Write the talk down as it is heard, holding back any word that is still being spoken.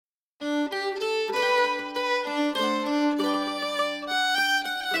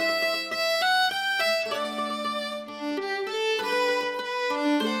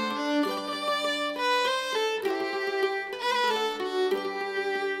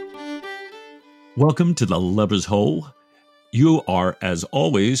Welcome to the Lover's Hole. You are, as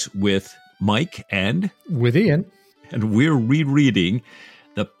always, with Mike and with Ian. And we're rereading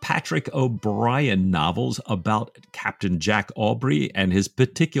the Patrick O'Brian novels about Captain Jack Aubrey and his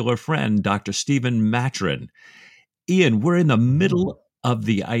particular friend, Dr. Stephen Maturin. Ian, we're in the middle of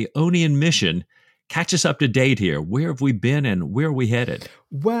the Ionian mission. Catch us up to date here. Where have we been and where are we headed?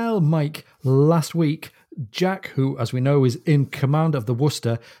 Well, Mike, last week, Jack, who, as we know, is in command of the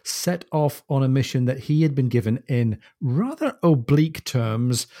Worcester, set off on a mission that he had been given in rather oblique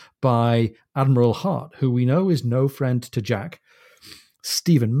terms by Admiral Harte, who we know is no friend to Jack.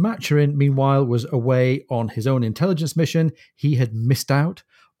 Stephen Maturin, meanwhile, was away on his own intelligence mission. He had missed out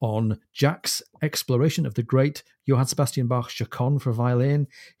on Jack's exploration of the great Johann Sebastian Bach's Chaconne for violin.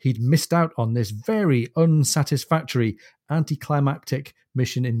 He'd missed out on this very unsatisfactory anticlimactic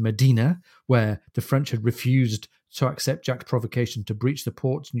mission in Medina, where the French had refused to accept Jack's provocation to breach the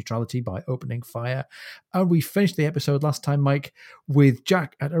port's neutrality by opening fire. And we finished the episode last time, Mike, with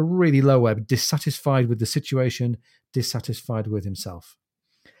Jack at a really low ebb, dissatisfied with the situation, dissatisfied with himself.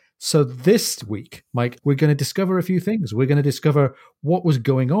 So this week, Mike, we're going to discover a few things. We're going to discover what was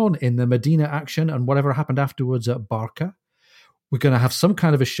going on in the Medina action and whatever happened afterwards at Barca. We're going to have some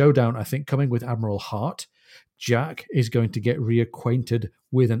kind of a showdown, I think, coming with Admiral Harte. Jack is going to get reacquainted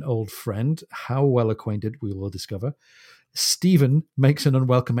with an old friend. How well acquainted, we will discover. Stephen makes an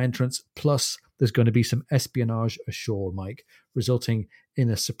unwelcome entrance, plus there's going to be some espionage ashore, Mike, resulting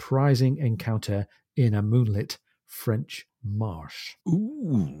in a surprising encounter in a moonlit French marsh.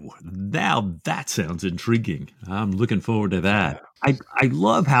 Ooh, now that sounds intriguing. I'm looking forward to that. I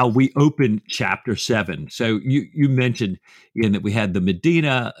love how we open chapter 7. So you mentioned, Ian, that we had the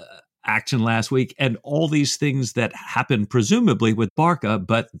Medina action last week and all these things that happened presumably with Barca,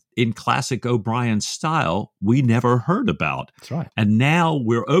 but in classic O'Brian style, we never heard about. That's right. And now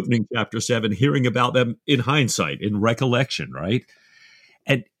we're opening chapter 7, hearing about them in hindsight, in recollection, right?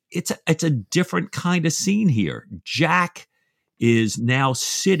 And it's a different kind of scene here. Jack is now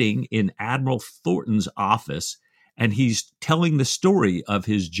sitting in Admiral Thornton's office, and he's telling the story of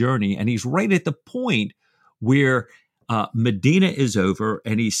his journey. And he's right at the point where Medina is over,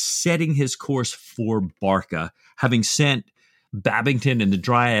 and he's setting his course for Barca, having sent Babington and the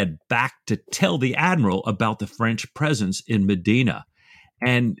Dryad back to tell the Admiral about the French presence in Medina.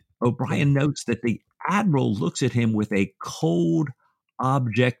 And O'Brian notes that the Admiral looks at him with a cold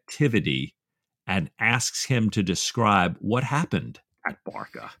objectivity and asks him to describe what happened at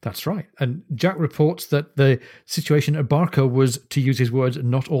Barca. That's right. And Jack reports that the situation at Barca was, to use his words,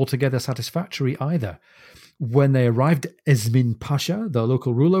 not altogether satisfactory either. When they arrived, Esmin Pasha, the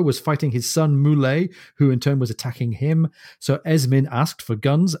local ruler, was fighting his son Moulay, who in turn was attacking him. So Esmin asked for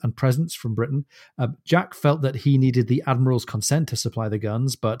guns and presents from Britain. Jack felt that he needed the Admiral's consent to supply the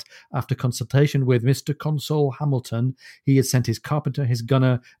guns, but after consultation with Mr. Consul Hamilton, he had sent his carpenter, his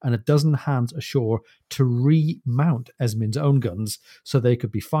gunner, and a dozen hands ashore to remount Esmin's own guns so they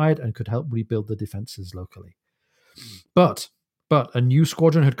could be fired and could help rebuild the defences locally. But a new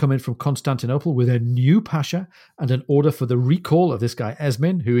squadron had come in from Constantinople with a new pasha and an order for the recall of this guy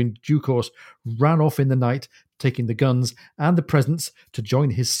Esmin, who in due course ran off in the night, taking the guns and the presents to join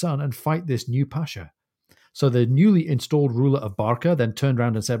his son and fight this new pasha. So the newly installed ruler of Barca then turned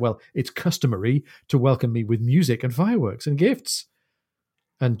around and said, well, it's customary to welcome me with music and fireworks and gifts.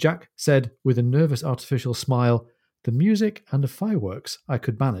 And Jack said with a nervous artificial smile, the music and the fireworks I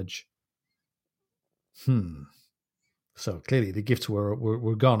could manage. So clearly the gifts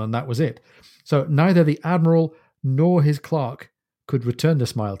were gone, and that was it. So neither the Admiral nor his clerk could return the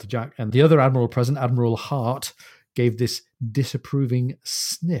smile to Jack, and the other Admiral present, Admiral Harte, gave this disapproving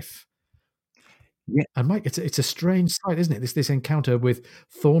sniff. Yeah. And Mike, it's a strange sight, isn't it? This encounter with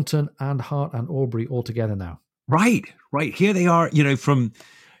Thornton and Harte and Aubrey all together now. Right. Here they are, from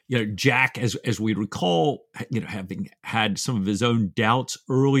Jack, as we recall, having had some of his own doubts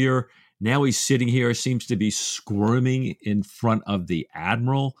earlier. Now he's sitting here, seems to be squirming in front of the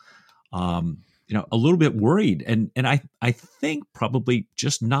Admiral, a little bit worried. And I think probably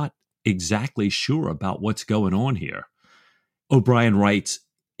just not exactly sure about what's going on here. O'Brian writes,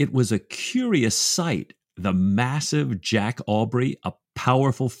 it was a curious sight, the massive Jack Aubrey, a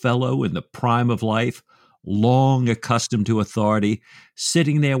powerful fellow in the prime of life, long accustomed to authority,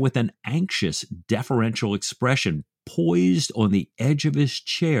 sitting there with an anxious, deferential expression, poised on the edge of his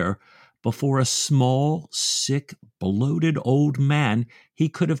chair, before a small, sick, bloated old man he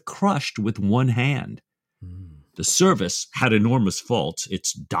could have crushed with one hand. The service had enormous faults.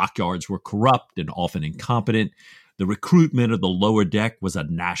 Its dockyards were corrupt and often incompetent. The recruitment of the lower deck was a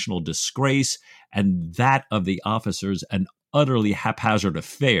national disgrace, and that of the officers an utterly haphazard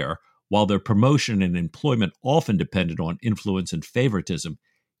affair, while their promotion and employment often depended on influence and favoritism,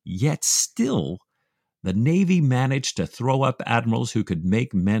 yet still the Navy managed to throw up admirals who could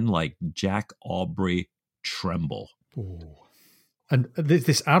make men like Jack Aubrey tremble. Ooh. And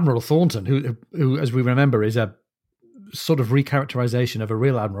this Admiral Thornton, who, as we remember, is a sort of recharacterization of a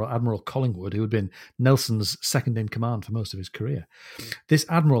real admiral, Admiral Collingwood, who had been Nelson's second in command for most of his career. This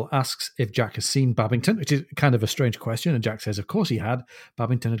admiral asks if Jack has seen Babington, which is kind of a strange question, and Jack says, of course he had.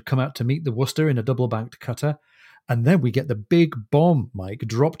 Babington had come out to meet the Worcester in a double-banked cutter. And then we get the big bomb, Mike,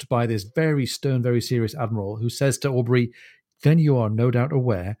 dropped by this very stern, very serious admiral who says to Aubrey, then you are no doubt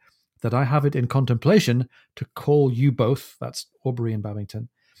aware that I have it in contemplation to call you both, that's Aubrey and Babington,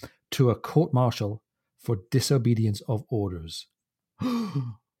 to a court-martial for disobedience of orders.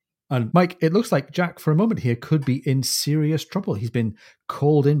 And Mike, it looks like Jack for a moment here could be in serious trouble. He's been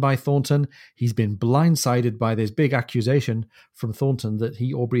called in by Thornton. He's been blindsided by this big accusation from Thornton that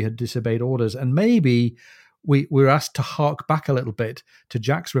he, Aubrey, had disobeyed orders. And maybe we're asked to hark back a little bit to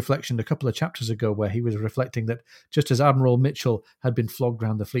Jack's reflection a couple of chapters ago, where he was reflecting that just as Admiral Mitchell had been flogged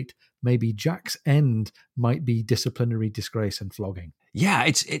around the fleet, maybe Jack's end might be disciplinary disgrace and flogging.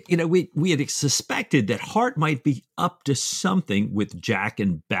 Yeah, we had suspected that Harte might be up to something with Jack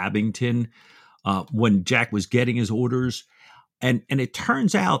and Babington when Jack was getting his orders. And it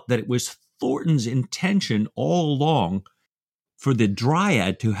turns out that it was Thornton's intention all along for the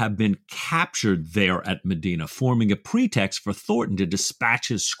Dryad to have been captured there at Medina, forming a pretext for Thornton to dispatch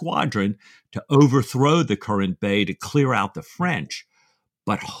his squadron to overthrow the current bay to clear out the French.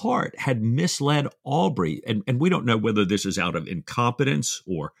 But Harte had misled Aubrey, and we don't know whether this is out of incompetence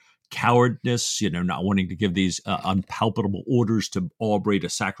or cowardice, not wanting to give these unpalatable orders to Aubrey to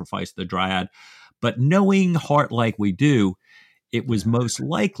sacrifice the Dryad. But knowing Harte like we do, it was most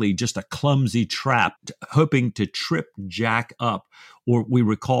likely just a clumsy trap, hoping to trip Jack up. Or we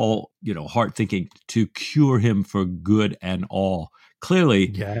recall, Harte thinking to cure him for good and all.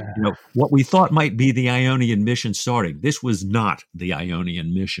 Clearly, what we thought might be the Ionian mission starting. This was not the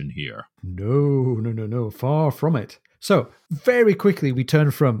Ionian mission here. No. Far from it. So very quickly, we turn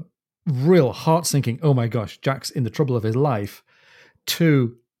from real heart sinking, oh my gosh, Jack's in the trouble of his life,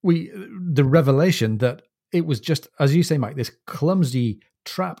 to the revelation that it was just, as you say, Mike, this clumsy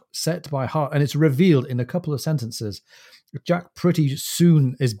trap set by Harte, and it's revealed in a couple of sentences. Jack pretty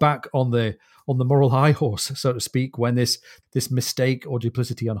soon is back on the moral high horse, so to speak, when this mistake or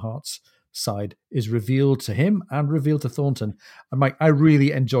duplicity on Harte's side is revealed to him and revealed to Thornton. And Mike, I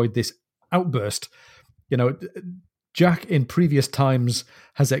really enjoyed this outburst. Jack in previous times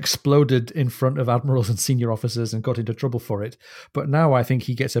has exploded in front of admirals and senior officers and got into trouble for it, but now I think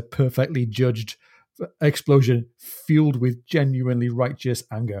he gets a perfectly judged explosion fueled with genuinely righteous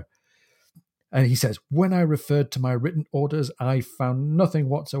anger. And he says, when I referred to my written orders, I found nothing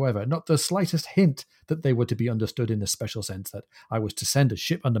whatsoever, not the slightest hint that they were to be understood in the special sense that I was to send a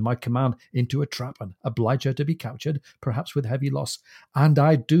ship under my command into a trap and oblige her to be captured, perhaps with heavy loss. And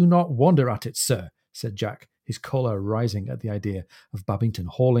I do not wonder at it, sir, said Jack, his choler rising at the idea of Babington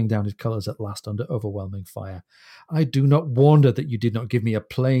hauling down his colours at last under overwhelming fire. I do not wonder that you did not give me a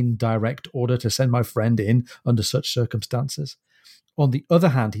plain, direct order to send my friend in under such circumstances. On the other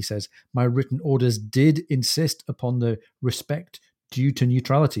hand, he says, my written orders did insist upon the respect due to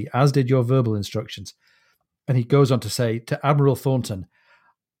neutrality, as did your verbal instructions. And he goes on to say to Admiral Thornton,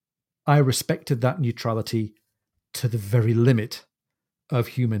 I respected that neutrality to the very limit of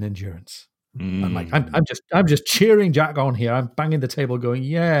human endurance. I'm just cheering Jack on here. I'm banging the table going,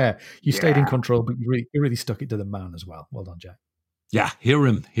 you stayed in control, but you really stuck it to the man as well. Well done, Jack. Yeah, hear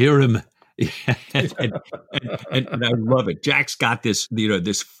him. and I love it. Jack's got this,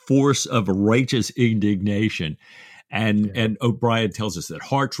 this force of righteous indignation. And O'Brien tells us that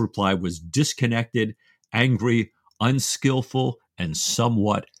Harte's reply was disconnected, angry, unskillful, and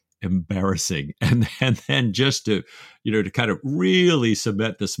somewhat embarrassing. And then just to kind of really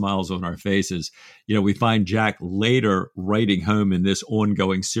cement the smiles on our faces, we find Jack later writing home in this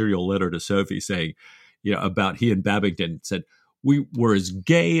ongoing serial letter to Sophie saying, about he and Babington said, we were as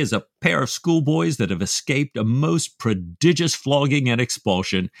gay as a pair of schoolboys that have escaped a most prodigious flogging and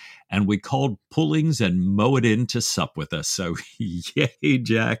expulsion, and we called Pullings and Moadin to sup with us. So yay,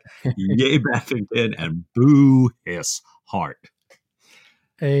 Jack, yay, Babington, and boo hiss Harte.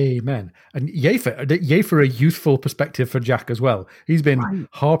 Amen. And yay for a youthful perspective for Jack as well. He's been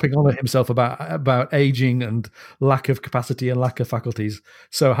harping on at himself about aging and lack of capacity and lack of faculties.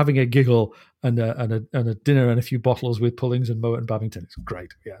 So having a giggle and a dinner and a few bottles with Pullings and Moat and Babington is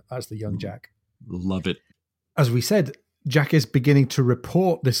great. Yeah, that's the young Jack. Love it. As we said, Jack is beginning to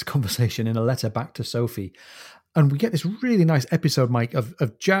report this conversation in a letter back to Sophie. And we get this really nice episode, Mike,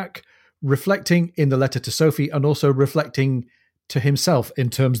 of Jack reflecting in the letter to Sophie and also reflecting to himself in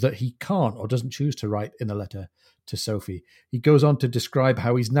terms that he can't or doesn't choose to write in a letter to Sophie. He goes on to describe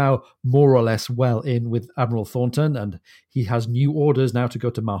how he's now more or less well in with Admiral Thornton, and he has new orders now to go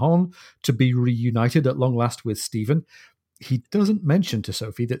to Mahon to be reunited at long last with Stephen. He doesn't mention to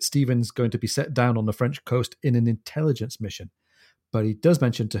Sophie that Stephen's going to be set down on the French coast in an intelligence mission, but he does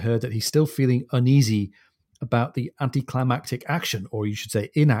mention to her that he's still feeling uneasy about the anticlimactic action, or you should say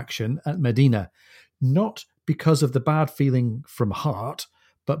inaction, at Medina, not because of the bad feeling from Harte,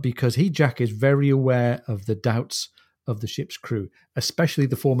 but because Jack, is very aware of the doubts of the ship's crew, especially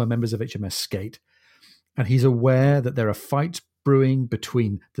the former members of HMS Skate. And he's aware that there are fights brewing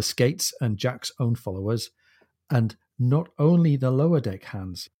between the Skates and Jack's own followers, and not only the lower deck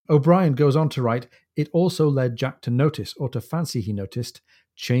hands. O'Brien goes on to write, it also led Jack to notice, or to fancy he noticed,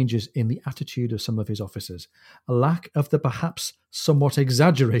 changes in the attitude of some of his officers, a lack of the perhaps somewhat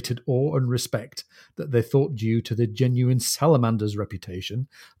exaggerated awe and respect that they thought due to the genuine salamander's reputation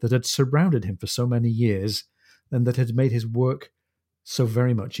that had surrounded him for so many years and that had made his work so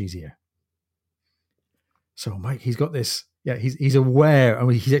very much easier. So Mike, he's got this, he's aware, I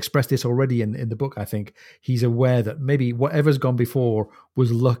mean, he's expressed this already in the book, I think. He's aware that maybe whatever's gone before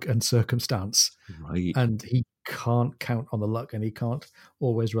was luck and circumstance. Right. And he can't count on the luck and he can't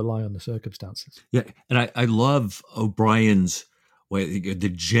always rely on the circumstances. Yeah. And I love O'Brien's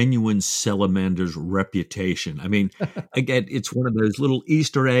the genuine salamander's reputation. I mean, again, it's one of those little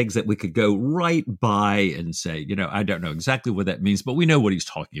Easter eggs that we could go right by and say, I don't know exactly what that means, but we know what he's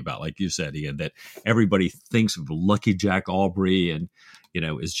talking about. Like you said, Ian, that everybody thinks of Lucky Jack Aubrey and,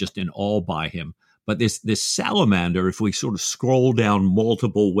 is just in awe by him. But this salamander, if we sort of scroll down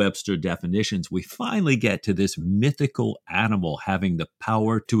multiple Webster definitions, we finally get to this mythical animal having the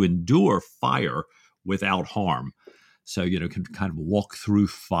power to endure fire without harm. So, can kind of walk through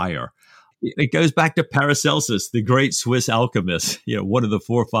fire. It goes back to Paracelsus, the great Swiss alchemist, one of the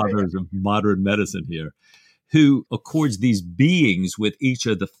forefathers of modern medicine here, who accords these beings with each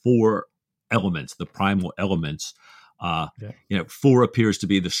of the four elements, the primal elements. 4 appears to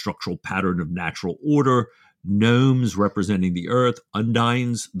be the structural pattern of natural order. Gnomes representing the earth,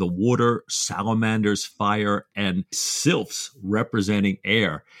 undines the water, salamanders fire, and sylphs representing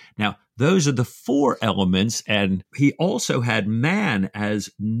air. Now, those are the 4 elements, and he also had man as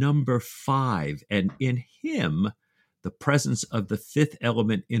number 5, and in him, the presence of the 5th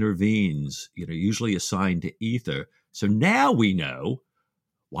element intervenes, usually assigned to ether. So now we know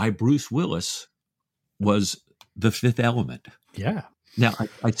why Bruce Willis was the 5th element. Yeah. Now,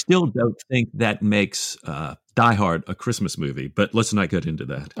 I still don't think that makes Die Hard a Christmas movie, but let's not get into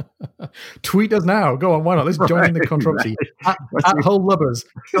that. Tweet us now. Go on, why not? Let's join in the controversy. At Hull Lubbers.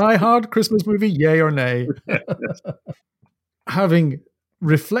 Die Hard Christmas movie, yay or nay? Having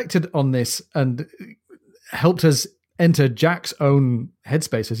reflected on this and helped us enter Jack's own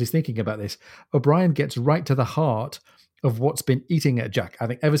headspace as he's thinking about this, O'Brien gets right to the heart of what's been eating at Jack, I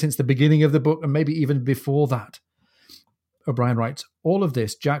think ever since the beginning of the book and maybe even before that. O'Brien writes, all of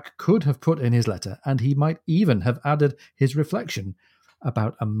this Jack could have put in his letter, and he might even have added his reflection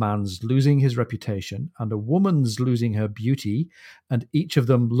about a man's losing his reputation and a woman's losing her beauty, and each of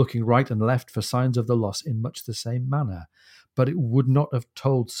them looking right and left for signs of the loss in much the same manner. But it would not have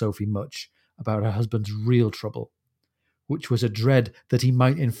told Sophie much about her husband's real trouble, which was a dread that he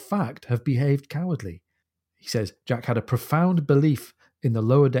might in fact have behaved cowardly. He says, Jack had a profound belief in the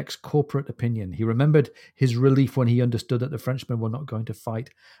lower deck's corporate opinion. He remembered his relief when he understood that the Frenchmen were not going to fight,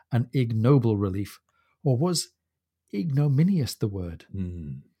 an ignoble relief. Or was ignominious the word?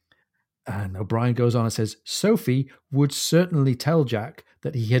 And O'Brien goes on and says, Sophie would certainly tell Jack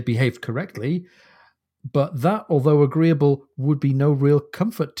that he had behaved correctly, but that, although agreeable, would be no real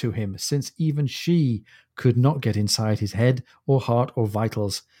comfort to him, since even she could not get inside his head or heart or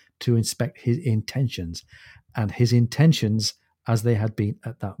vitals to inspect his intentions, and his intentions as they had been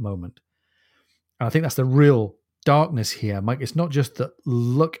at that moment. And I think that's the real darkness here, Mike. It's not just that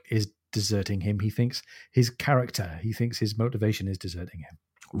luck is deserting him. He thinks his character, he thinks his motivation is deserting him.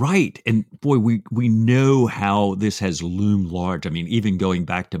 Right. And boy, we know how this has loomed large. I mean, even going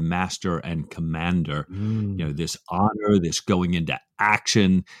back to Master and Commander, this honor, this going into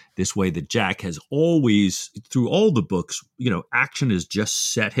action, this way that Jack has always, through all the books, action has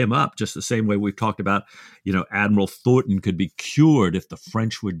just set him up, just the same way we've talked about, Admiral Thornton could be cured if the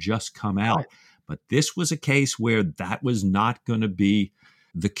French would just come out. Right. But this was a case where that was not going to be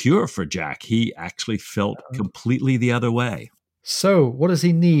the cure for Jack. He actually felt completely the other way. So what does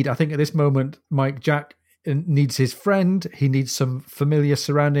he need? I think at this moment, Mike, Jack needs his friend, he needs some familiar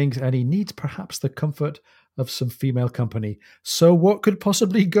surroundings, and he needs perhaps the comfort of some female company. So what could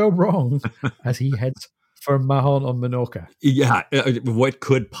possibly go wrong as he heads for Mahon on Minorca? Yeah, what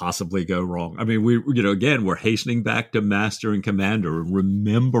could possibly go wrong? I mean, again, we're hastening back to Master and Commander,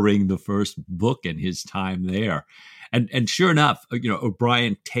 remembering the first book and his time there. And sure enough,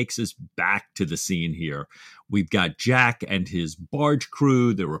 O'Brien takes us back to the scene here. We've got Jack and his barge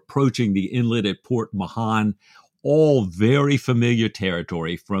crew. They're approaching the inlet at Port Mahon, all very familiar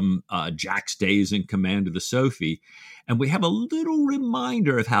territory from Jack's days in command of the Sophie. And we have a little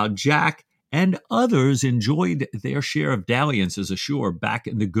reminder of how Jack and others enjoyed their share of dalliances ashore back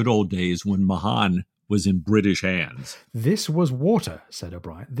in the good old days when Mahon was in British hands. This was water, said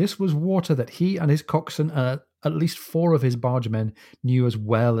O'Brien. This was water that he and his coxswain and at least 4 of his bargemen knew as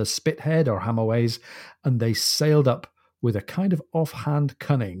well as Spithead or Hamoways, and they sailed up with a kind of offhand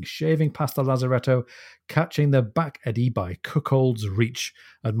cunning, shaving past the lazaretto, catching the back eddy by Cuckold's Reach.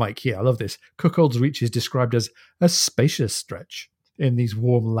 And Mike, I love this. Cuckold's Reach is described as a spacious stretch in these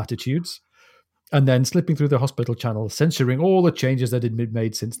warm latitudes, and then slipping through the hospital channel, censoring all the changes that had been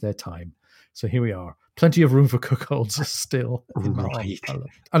made since their time. So here we are. Plenty of room for cuckolds still. Right.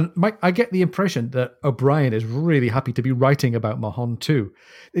 And Mike, I get the impression that O'Brien is really happy to be writing about Mahon too.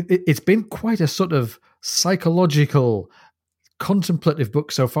 It's been quite a sort of psychological, contemplative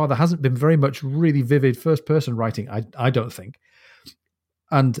book so far. There hasn't been very much really vivid first-person writing, I don't think.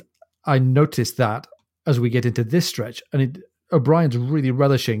 And I noticed that as we get into this stretch, and O'Brien's really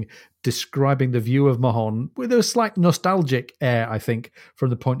relishing describing the view of Mahon with a slight nostalgic air, I think,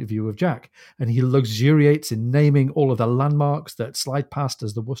 from the point of view of Jack. And he luxuriates in naming all of the landmarks that slide past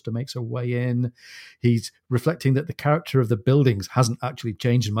as the Worcester makes her way in. He's reflecting that the character of the buildings hasn't actually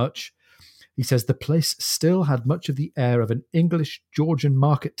changed much. He says the place still had much of the air of an English Georgian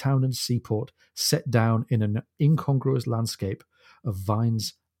market town and seaport set down in an incongruous landscape of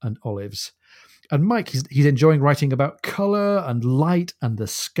vines and olives. And Mike, he's enjoying writing about colour and light and the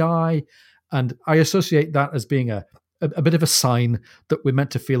sky. And I associate that as being a bit of a sign that we're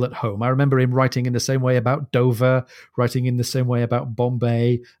meant to feel at home. I remember him writing in the same way about Dover, writing in the same way about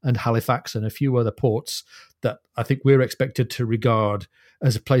Bombay and Halifax and a few other ports that I think we're expected to regard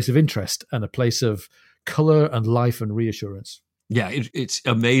as a place of interest and a place of colour and life and reassurance. Yeah, it's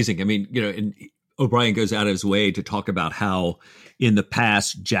amazing. I mean, and O'Brien goes out of his way to talk about how in the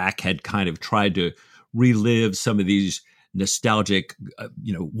past Jack had kind of tried to relive some of these nostalgic,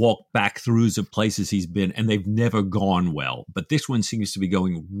 walk back throughs of places he's been, and they've never gone well. But this one seems to be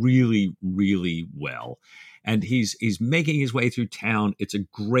going really, really well. And he's making his way through town. It's a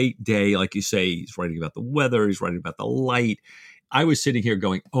great day. Like you say, he's writing about the weather. He's writing about the light. I was sitting here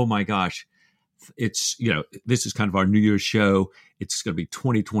going, oh my gosh, it's, this is kind of our New Year's show. It's going to be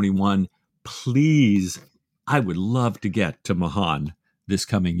 2021. Please, I would love to get to Mahon this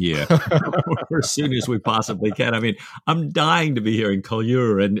coming year as soon as we possibly can. I mean, I'm dying to be here in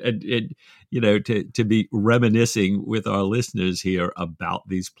Collioure and to be reminiscing with our listeners here about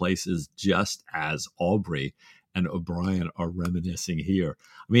these places, just as Aubrey and O'Brien are reminiscing here.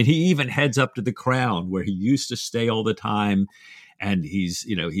 I mean, he even heads up to the Crown where he used to stay all the time. And he's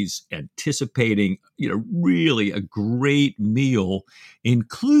anticipating, really a great meal,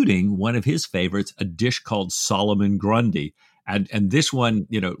 including one of his favorites, a dish called Solomon Grundy. And this one,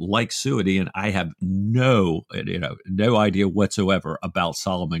 like Suity, and I have no idea whatsoever about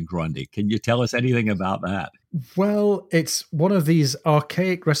Solomon Grundy. Can you tell us anything about that? Well, it's one of these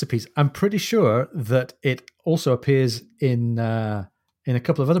archaic recipes. I'm pretty sure that it also appears in a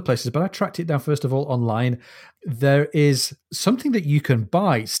couple of other places, but I tracked it down first of all online. There is something that you can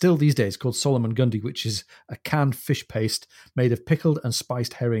buy still these days called Solomon Grundy, which is a canned fish paste made of pickled and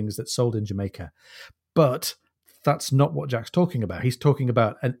spiced herrings that's sold in Jamaica. But that's not what Jack's talking about. He's talking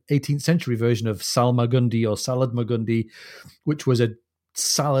about an 18th century version of salmagundi or salad magundi, which was a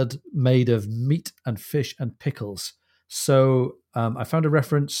salad made of meat and fish and pickles. So I found a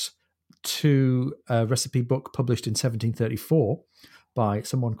reference to a recipe book published in 1734 by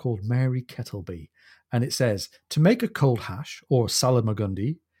someone called Mary Kettleby. And it says, to make a cold hash or salad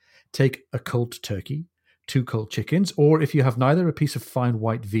magundi, take a cold turkey, 2 cold chickens, or if you have neither, a piece of fine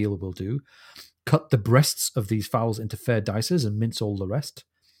white veal will do. Cut the breasts of these fowls into fair dices and mince all the rest.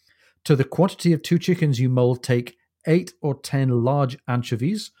 To the quantity of 2 chickens you mould, take 8 or 10 large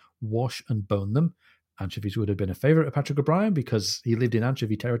anchovies, wash and bone them. Anchovies would have been a favourite of Patrick O'Brien because he lived in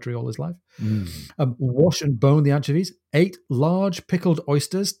anchovy territory all his life. Wash and bone the anchovies. 8 large pickled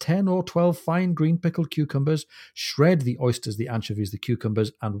oysters, 10 or 12 fine green pickled cucumbers. Shred the oysters, the anchovies, the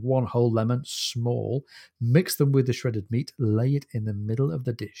cucumbers, and 1 whole lemon, small. Mix them with the shredded meat. Lay it in the middle of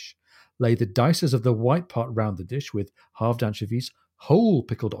the dish. Lay the dices of the white part round the dish with halved anchovies, whole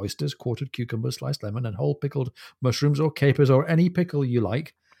pickled oysters, quartered cucumbers, sliced lemon, and whole pickled mushrooms or capers or any pickle you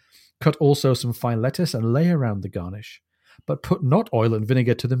like. Cut also some fine lettuce and lay around the garnish. But put not oil and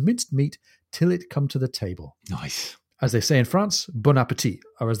vinegar to the minced meat till it come to the table. Nice. As they say in France, bon appétit.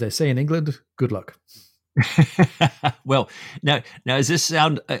 Or as they say in England, good luck. Well, now does this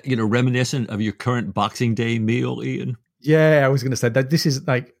sound reminiscent of your current Boxing Day meal, Ian? Yeah, I was going to say that this is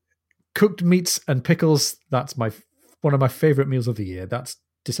like cooked meats and pickles. That's one of my favorite meals of the year. That's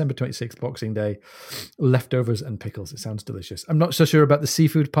December 26th, Boxing Day, leftovers and pickles. It sounds delicious. I'm not so sure about the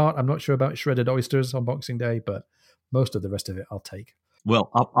seafood part. I'm not sure about shredded oysters on Boxing Day, but most of the rest of it I'll take.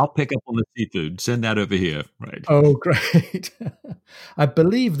 Well, I'll pick up on the seafood. Send that over here, right? Oh, great. I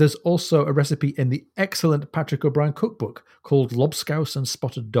believe there's also a recipe in the excellent Patrick O'Brien cookbook called Lobscouse and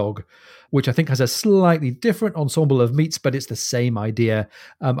Spotted Dog, which I think has a slightly different ensemble of meats, but it's the same idea.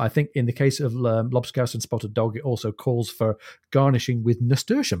 I think in the case of Lobscouse and Spotted Dog, it also calls for garnishing with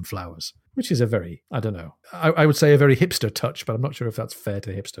nasturtium flowers, which is a very, I don't know, I would say a very hipster touch, but I'm not sure if that's fair to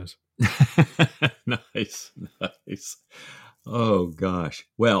hipsters. Nice. Oh, gosh.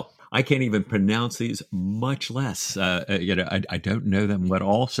 Well, I can't even pronounce these, much less, I don't know them at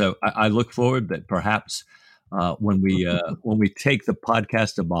all. So I look forward that perhaps when we take the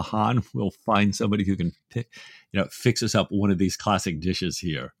podcast to Mahan, we'll find somebody who can fix us up one of these classic dishes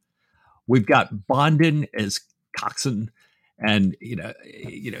here. We've got Bondin as coxswain, and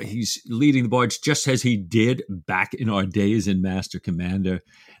he's leading the barge just as he did back in our days in Master Commander.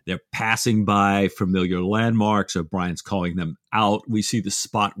 They're passing by familiar landmarks. O'Brien's calling them out. We see the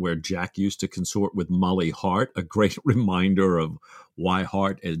spot where Jack used to consort with Molly Harte, a great reminder of why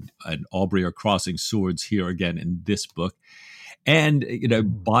Harte and Aubrey are crossing swords here again in this book. And,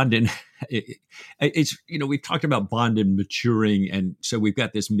 Bondin, we've talked about Bondin maturing. And so we've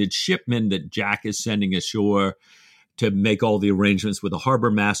got this midshipman that Jack is sending ashore to make all the arrangements with the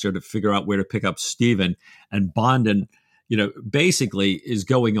harbor master to figure out where to pick up Stephen. And Bondin, basically is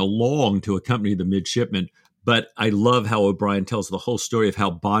going along to accompany the midshipman. But I love how O'Brien tells the whole story of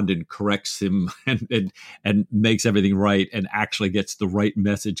how Bondin corrects him and makes everything right and actually gets the right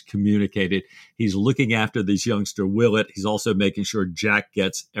message communicated. He's looking after this youngster, Willett. He's also making sure Jack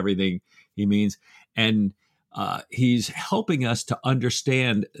gets everything he means. And he's helping us to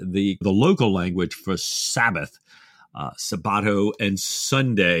understand the local language for Sabbath, Sabato, and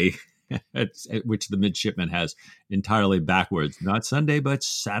Sunday, which the midshipman has entirely backwards. Not Sunday, but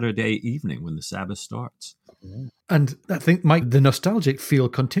Saturday evening when the Sabbath starts. And I think, Mike, the nostalgic feel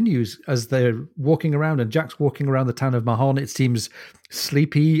continues as they're walking around and Jack's walking around the town of Mahon. It seems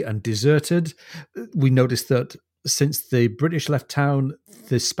sleepy and deserted. We notice that since the British left town,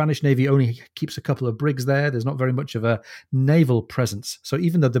 the Spanish Navy only keeps a couple of brigs there. There's not very much of a naval presence. So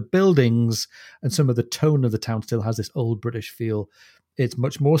even though the buildings and some of the tone of the town still has this old British feel, it's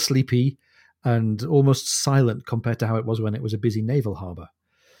much more sleepy and almost silent compared to how it was when it was a busy naval harbour.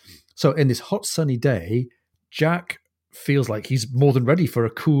 So in this hot, sunny day, Jack feels like he's more than ready for a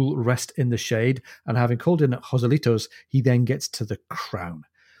cool rest in the shade. And having called in at Joselitos, he then gets to the Crown.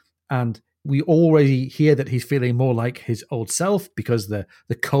 And we already hear that he's feeling more like his old self because the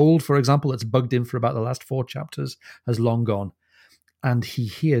cold, for example, that's bugged him for about the last 4 chapters has long gone. And he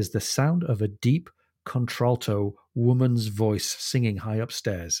hears the sound of a deep contralto woman's voice singing high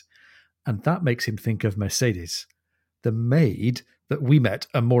upstairs. And that makes him think of Mercedes, the maid that we met,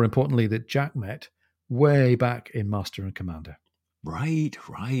 and more importantly, that Jack met way back in Master and Commander. Right.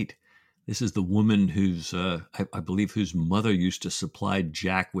 This is the woman whose, I believe, whose mother used to supply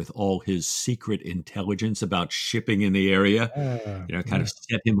Jack with all his secret intelligence about shipping in the area, kind of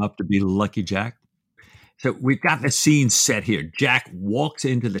set him up to be Lucky Jack. So we've got the scene set here. Jack walks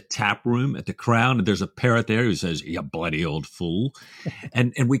into the tap room at the Crown, and there's a parrot there who says, "You bloody old fool."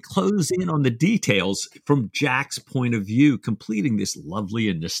 and we close in on the details from Jack's point of view, completing this lovely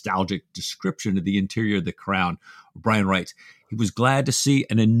and nostalgic description of the interior of the Crown. O'Brien writes, he was glad to see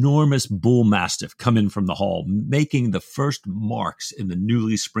an enormous bull mastiff come in from the hall, making the first marks in the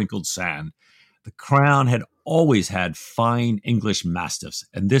newly sprinkled sand. The Crown had always had fine English mastiffs,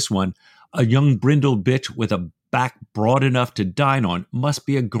 and this one, a young brindled bitch with a back broad enough to dine on, must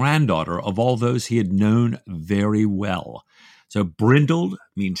be a granddaughter of all those he had known very well. So brindled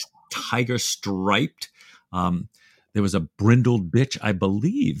means tiger striped. There was a brindled bitch, I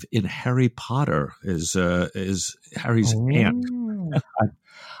believe, in Harry Potter is Harry's aunt.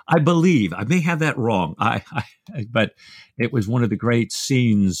 I believe. I may have that wrong. But it was one of the great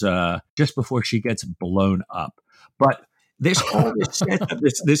scenes just before she gets blown up. But this all is set up,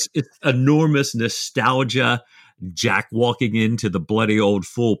 this enormous nostalgia. Jack walking into the bloody old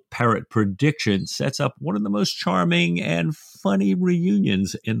fool parrot prediction sets up one of the most charming and funny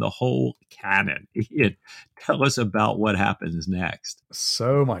reunions in the whole canon. Ian, tell us about what happens next.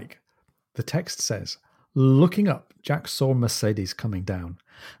 So, Mike, the text says, looking up, Jack saw Mercedes coming down.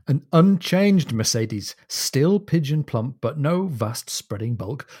 An unchanged Mercedes, still pigeon plump, but no vast spreading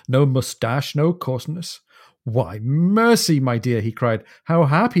bulk, no moustache, no coarseness. Why, mercy, my dear, he cried, how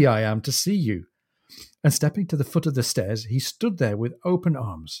happy I am to see you. And stepping to the foot of the stairs, he stood there with open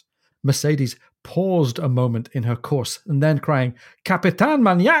arms. Mercedes paused a moment in her course, and then crying, Capitan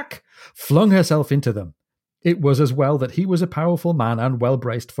Maniac, flung herself into them. It was as well that he was a powerful man and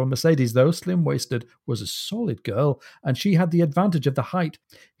well-braced, for Mercedes, though slim-waisted, was a solid girl, and she had the advantage of the height.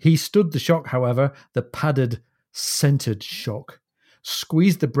 He stood the shock, however, the padded, scented shock.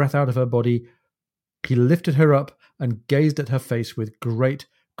 Squeezed the breath out of her body, he lifted her up and gazed at her face with great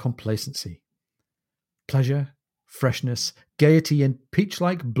complacency. Pleasure, freshness, gaiety, and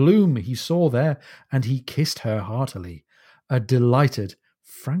peach-like bloom he saw there, and he kissed her heartily. A delighted,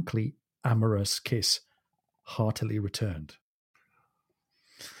 frankly amorous kiss, heartily returned.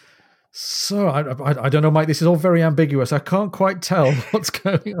 So, I don't know, Mike, this is all very ambiguous. I can't quite tell what's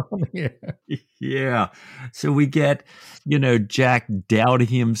going on here. Yeah. So we get, Jack doubting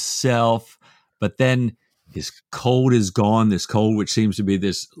himself, but then his cold is gone. This cold, which seems to be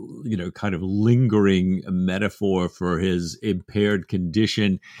this, kind of lingering metaphor for his impaired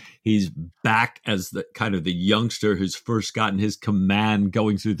condition. He's back as the kind of the youngster who's first gotten his command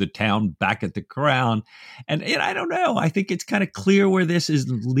going through the town back at the Crown. And I don't know. I think it's kind of clear where this is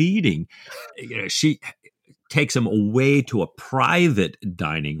leading. She takes him away to a private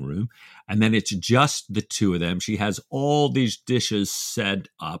dining room, and then it's just the two of them. She has all these dishes set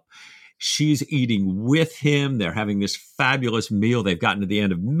up. She's eating with him. They're having this fabulous meal. They've gotten to the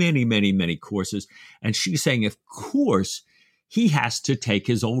end of many, many, many courses. And she's saying, of course, he has to take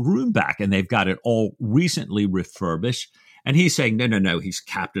his old room back. And they've got it all recently refurbished. And he's saying, no, he's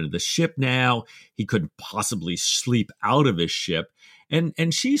captain of the ship now. He couldn't possibly sleep out of his ship.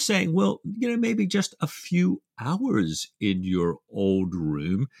 And she's saying, well, maybe just a few hours in your old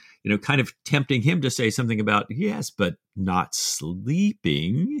room, kind of tempting him to say something about, yes, but not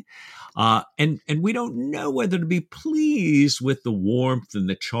sleeping. And we don't know whether to be pleased with the warmth and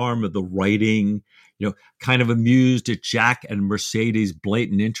the charm of the writing, kind of amused at Jack and Mercedes'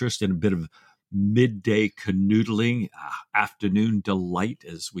 blatant interest in a bit of midday canoodling, afternoon delight,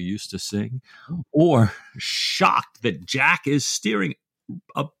 as we used to sing, or shocked that Jack is steering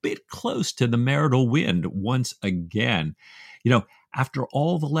a bit close to the marital wind once again. After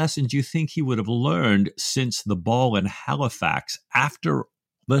all the lessons you think he would have learned since the ball in Halifax, after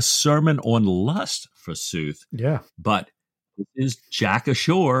the sermon on lust, forsooth. Yeah. But it is Jack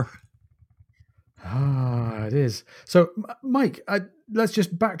ashore. It is. So, Mike, let's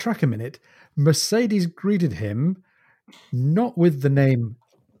just backtrack a minute. Mercedes greeted him not with the name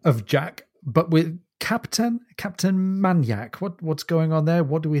of Jack, but with Captain Maniac. What's going on there?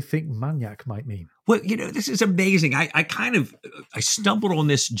 What do we think Maniac might mean? Well, this is amazing. I stumbled on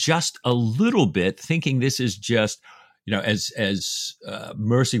this just a little bit, thinking this is just, as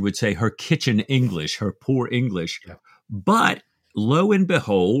Mercy would say, her kitchen English, her poor English. Yeah. But lo and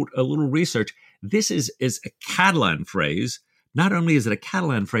behold, a little research, this is a Catalan phrase. Not only is it a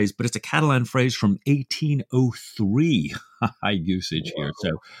Catalan phrase, but it's a Catalan phrase from 1803 high usage here. So,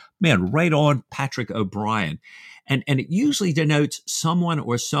 man, right on Patrick O'Brien. And it usually denotes someone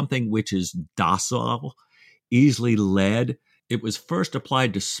or something which is docile, easily led. It was first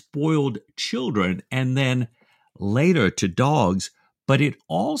applied to spoiled children and then later to dogs, but it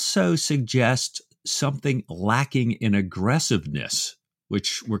also suggests something lacking in aggressiveness,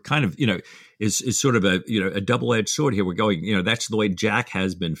 which we're kind of, is sort of a double-edged sword here. We're going, that's the way Jack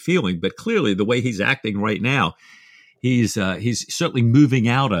has been feeling, but clearly the way he's acting right now, he's certainly moving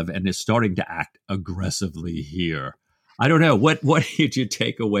out of and is starting to act aggressively here. I don't know. What did you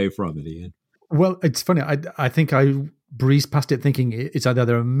take away from it, Ian? Well, it's funny. I think I breezed past it thinking it's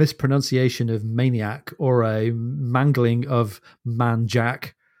either a mispronunciation of maniac or a mangling of man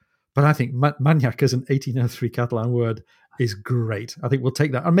Jack. But I think maniac as an 1803 Catalan word is great. I think we'll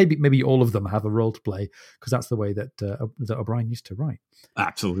take that. And maybe all of them have a role to play because that's the way that O'Brien used to write.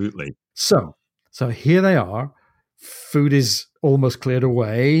 Absolutely. So here they are. Food is almost cleared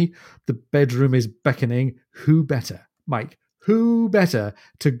away. The bedroom is beckoning. Who better, Mike? Who better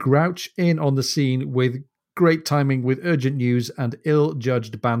to grouch in on the scene with great timing, with urgent news and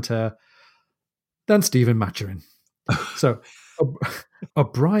ill-judged banter than Stephen Maturin? So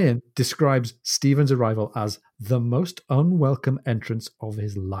O'Brien describes Stephen's arrival as the most unwelcome entrance of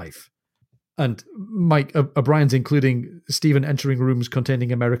his life. And Mike, O'Brien's including Stephen entering rooms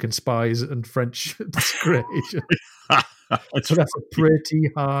containing American spies and French discrimination. So that's a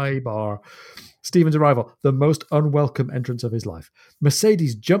pretty high bar. Stephen's arrival, the most unwelcome entrance of his life.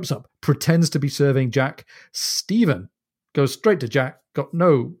 Mercedes jumps up, pretends to be serving Jack. Stephen goes straight to Jack, got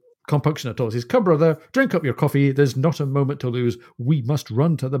no compunction at all. He says, "Come, brother, drink up your coffee. There's not a moment to lose. We must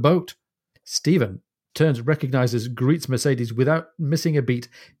run to the boat." Stephen turns, recognizes, greets Mercedes without missing a beat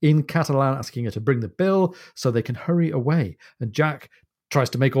in Catalan, asking her to bring the bill so they can hurry away. And Jack tries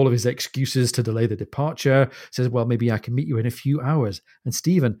to make all of his excuses to delay the departure, says, "Well, maybe I can meet you in a few hours." And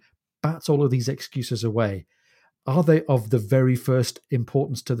Stephen bats all of these excuses away. Are they of the very first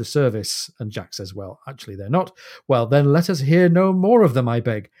importance to the service? And Jack says, "Well, actually, they're not." "Well, then let us hear no more of them, I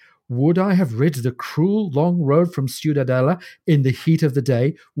beg. Would I have rid the cruel long road from Ciudadela in the heat of the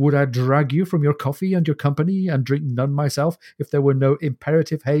day? Would I drag you from your coffee and your company and drink none myself if there were no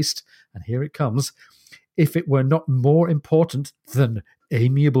imperative haste?" And here it comes. "If it were not more important than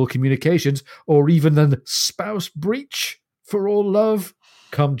amiable communications or even than spouse breach, for all love,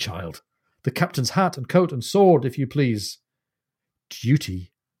 come, child. The captain's hat and coat and sword, if you please."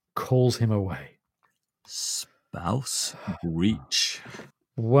 Duty calls him away. Spouse breach.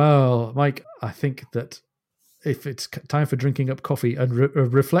 Well, Mike, I think that if it's time for drinking up coffee and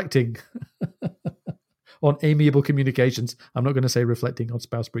reflecting on amiable communications, I'm not going to say reflecting on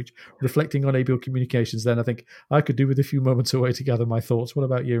spouse breach, reflecting on amiable communications, then I think I could do with a few moments away to gather my thoughts. What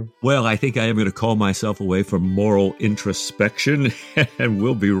about you? Well, I think I am going to call myself away from moral introspection, and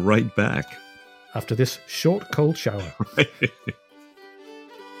we'll be right back. After this short, cold shower.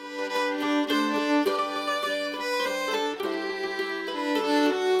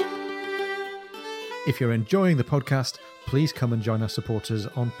 If you're enjoying the podcast, please come and join our supporters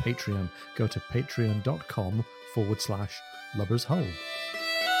on Patreon. Go to patreon.com/lubbershole.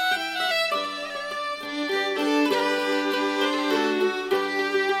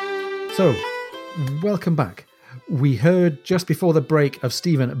 So, welcome back. We heard just before the break of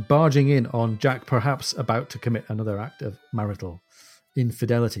Stephen barging in on Jack, perhaps about to commit another act of marital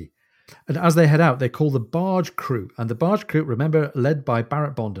infidelity. And as they head out, they call the barge crew. And the barge crew, remember, led by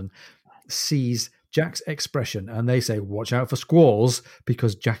Barrett Bonden, sees Jack's expression and they say, "Watch out for squalls,"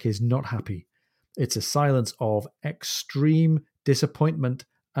 because Jack is not happy. It's a silence of extreme disappointment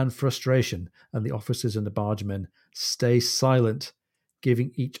and frustration, and the officers and the bargemen stay silent,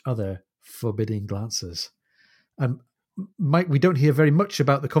 giving each other forbidding glances. And Mike, we don't hear very much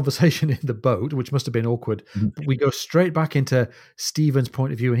about the conversation in the boat, which must have been awkward. But we go straight back into Stephen's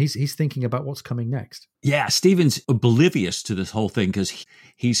point of view, and he's thinking about what's coming next. Yeah, Stephen's oblivious to this whole thing because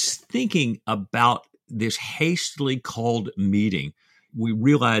he's thinking about this hastily called meeting. We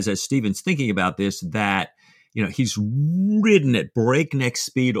realize as Stephen's thinking about this that, you know, he's ridden at breakneck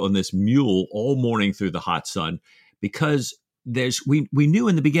speed on this mule all morning through the hot sun because we knew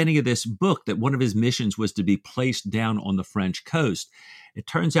in the beginning of this book that one of his missions was to be placed down on the French coast. It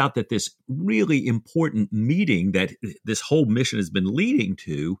turns out that this really important meeting that this whole mission has been leading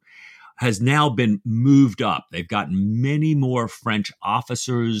to has now been moved up. They've gotten many more French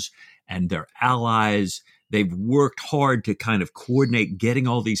officers and their allies. They've worked hard to kind of coordinate getting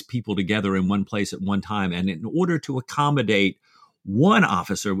all these people together in one place at one time. And in order to accommodate one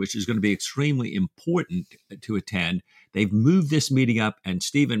officer, which is going to be extremely important to attend, they've moved this meeting up, and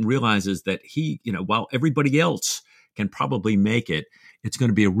Stephen realizes that he, you know, while everybody else can probably make it, it's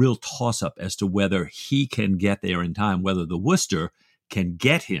going to be a real toss-up as to whether he can get there in time, whether the Worcester can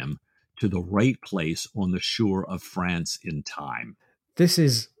get him to the right place on the shore of France in time. This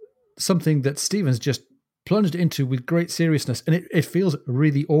is something that Stephen's just plunged into with great seriousness, and it feels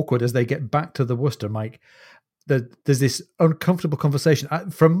really awkward as they get back to the Worcester, Mike. There's this uncomfortable conversation.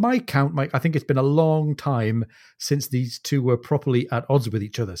 From my count, Mike, I think it's been a long time since these two were properly at odds with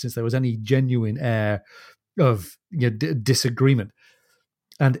each other, since there was any genuine air of disagreement.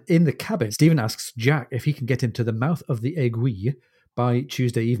 And in the cabin, Stephen asks Jack if he can get him to the mouth of the Aiguille by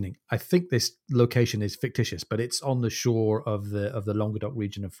Tuesday evening. I think this location is fictitious, but it's on the shore of the Languedoc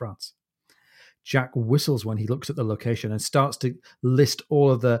region of France. Jack whistles when he looks at the location and starts to list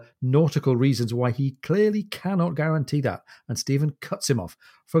all of the nautical reasons why he clearly cannot guarantee that. And Stephen cuts him off.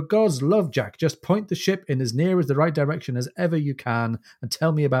 "For God's love, Jack, just point the ship in as near as the right direction as ever you can and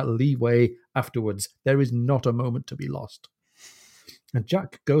tell me about leeway afterwards. There is not a moment to be lost." And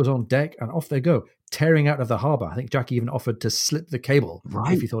Jack goes on deck and off they go, tearing out of the harbour. I think Jack even offered to slip the cable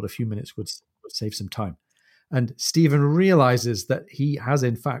if he thought a few minutes would save some time. And Stephen realizes that he has,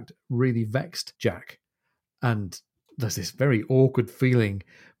 in fact, really vexed Jack. And there's this very awkward feeling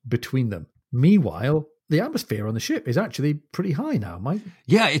between them. Meanwhile, the atmosphere on the ship is actually pretty high now, Mike.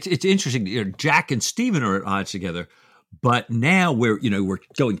 Yeah, it's interesting. Jack and Stephen are at odds together, but now we're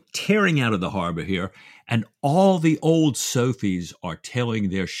going tearing out of the harbor here, and all the old Sophies are telling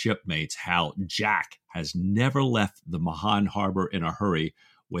their shipmates how Jack has never left the Mahan harbor in a hurry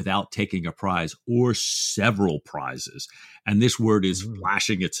without taking a prize or several prizes. And this word is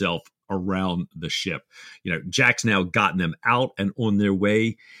flashing itself around the ship. Jack's now gotten them out and on their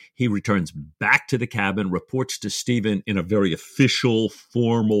way. He returns back to the cabin, reports to Stephen in a very official,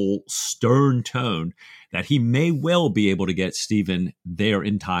 formal, stern tone that he may well be able to get Stephen there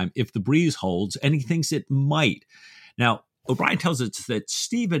in time if the breeze holds, and he thinks it might. Now, O'Brien tells us that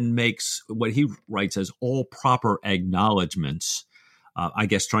Stephen makes what he writes as all proper acknowledgments, I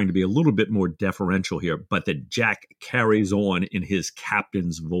guess trying to be a little bit more deferential here, but that Jack carries on in his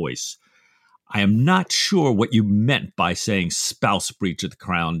captain's voice. I am not sure what you meant by saying spouse breach of the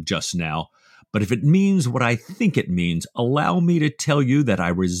crown just now, but if it means what I think it means, allow me to tell you that I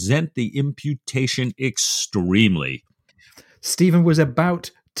resent the imputation extremely. Stephen was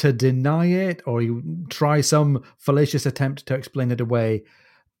about to deny it, or he try some fallacious attempt to explain it away,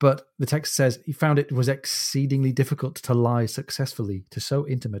 but the text says he found it was exceedingly difficult to lie successfully to so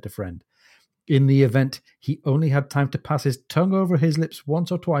intimate a friend. In the event, he only had time to pass his tongue over his lips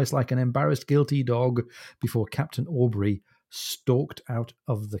once or twice like an embarrassed, guilty dog before Captain Aubrey stalked out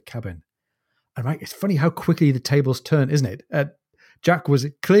of the cabin. And right, it's funny how quickly the tables turn, isn't it? Jack was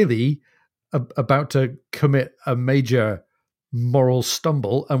clearly about to commit a major moral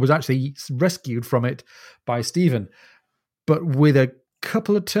stumble and was actually rescued from it by Stephen. But with a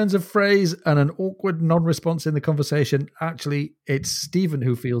couple of turns of phrase and an awkward non-response in the conversation, actually it's Stephen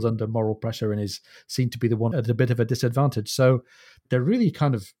who feels under moral pressure and is seen to be the one at a bit of a disadvantage. So they're really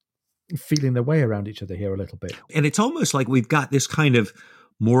kind of feeling their way around each other here a little bit. And it's almost like we've got this kind of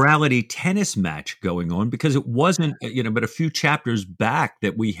morality tennis match going on, because it wasn't, but a few chapters back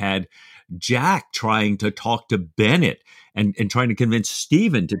that we had Jack trying to talk to Bennett and trying to convince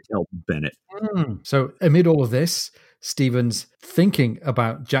Stephen to tell Bennett. So amid all of this, Stephen's thinking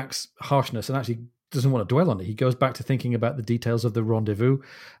about Jack's harshness and actually doesn't want to dwell on it. He goes back to thinking about the details of the rendezvous,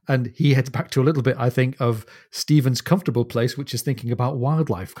 and he heads back to a little bit, I think, of Stephen's comfortable place, which is thinking about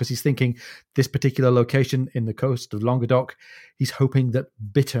wildlife, because he's thinking this particular location in the coast of Languedoc, he's hoping that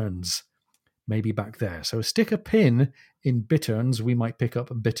bitterns may be back there. So stick a pin in bitterns. We might pick up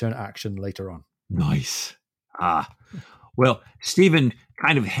a bittern action later on. Nice. Well, Stephen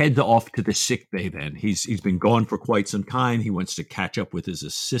kind of heads off to the sick bay then. He's been gone for quite some time. He wants to catch up with his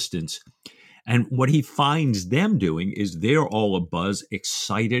assistants. And what he finds them doing is they're all abuzz,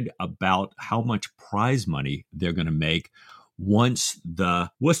 excited about how much prize money they're going to make once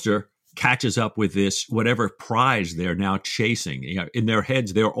the Worcester catches up with this, whatever prize they're now chasing. In their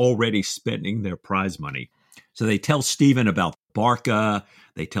heads, they're already spending their prize money. So they tell Stephen about Barca.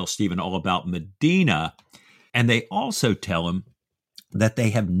 They tell Stephen all about Medina. And they also tell him that they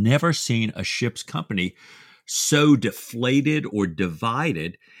have never seen a ship's company so deflated or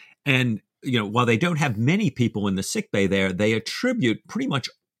divided. And, while they don't have many people in the sickbay there, they attribute pretty much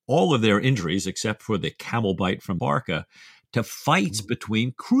all of their injuries, except for the camel bite from Barca, to fights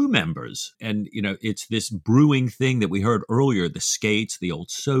between crew members. And, it's this brewing thing that we heard earlier, the Skates, the old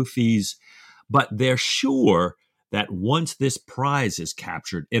Sophies. But they're sure that once this prize is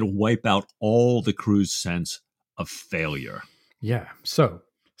captured, it'll wipe out all the crew's sense of failure. Yeah. So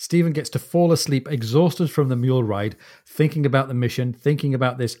Stephen gets to fall asleep, exhausted from the mule ride, thinking about the mission, thinking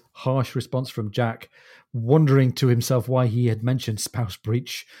about this harsh response from Jack, wondering to himself why he had mentioned spouse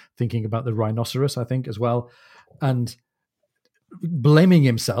breach, thinking about the rhinoceros, I think, as well, and blaming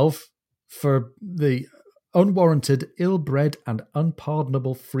himself for the unwarranted, ill-bred, and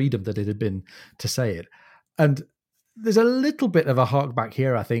unpardonable freedom that it had been to say it. And there's a little bit of a hark back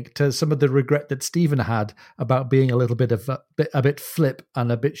here, I think, to some of the regret that Stephen had about being a little bit of a bit flip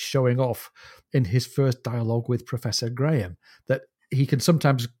and a bit showing off in his first dialogue with Professor Graham, that he can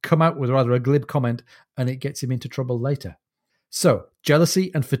sometimes come out with rather a glib comment and it gets him into trouble later. So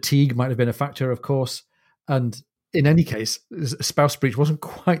jealousy and fatigue might have been a factor, of course, and in any case, spouse breach wasn't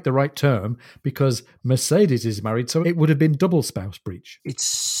quite the right term because Mercedes is married, so it would have been double spouse breach. It's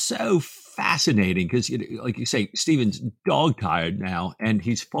so fascinating because, like you say, Stephen's dog-tired now, and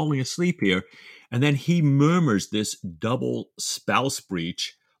he's falling asleep here, and then he murmurs this double spouse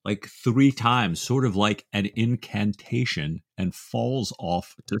breach like 3 times, sort of like an incantation, and falls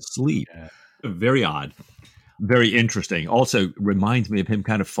off to sleep. Yeah. Very odd. Very interesting. Also reminds me of him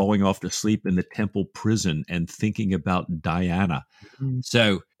kind of falling off to sleep in the temple prison and thinking about Diana. Mm-hmm.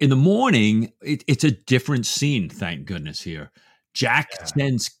 So in the morning, it's a different scene, thank goodness here. Jack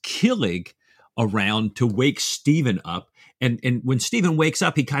sends Killig around to wake Stephen up. And when Stephen wakes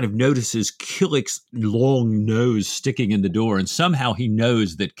up, he kind of notices Killick's long nose sticking in the door. And somehow he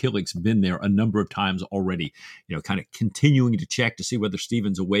knows that Killick's been there a number of times already, kind of continuing to check to see whether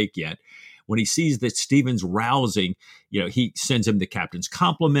Stephen's awake yet. When he sees that Stephen's rousing, he sends him the captain's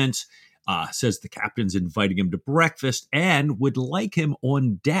compliments, says the captain's inviting him to breakfast and would like him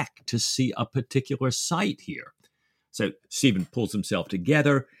on deck to see a particular sight here. So Stephen pulls himself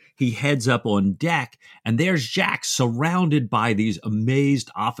together. He heads up on deck, and there's Jack surrounded by these amazed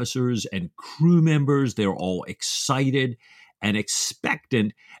officers and crew members. They're all excited and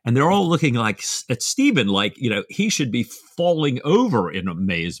expectant, and they're all looking at Stephen like, he should be falling over in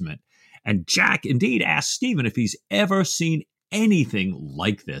amazement. And Jack indeed asks Stephen if he's ever seen anything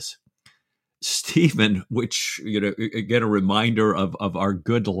like this. Stephen, which, again, a reminder of our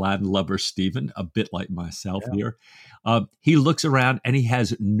good landlubber Stephen, a bit like myself here. He looks around and he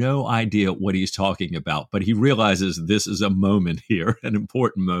has no idea what he's talking about, but he realizes this is a moment here, an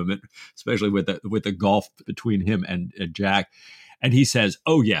important moment, especially with the gulf between him and Jack. And he says,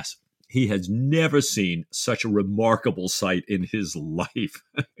 oh, yes, he has never seen such a remarkable sight in his life.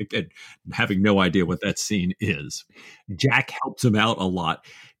 Again, having no idea what that scene is. Jack helps him out a lot.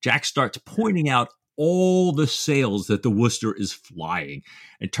 Jack starts pointing out all the sails that the Worcester is flying.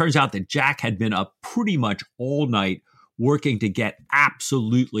 It turns out that Jack had been up pretty much all night working to get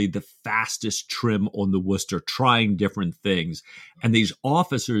absolutely the fastest trim on the Worcester, trying different things. And these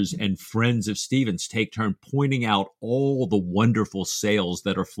officers and friends of Stephen's take turn pointing out all the wonderful sails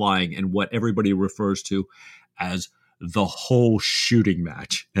that are flying and what everybody refers to as the whole shooting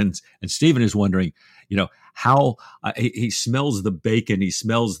match. And Stephen is wondering, how he smells the bacon, he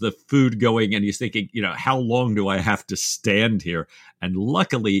smells the food going, and he's thinking, how long do I have to stand here? And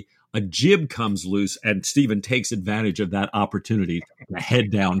luckily, a jib comes loose, and Stephen takes advantage of that opportunity to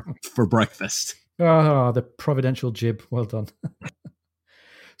head down for breakfast. Ah, the providential jib. Well done.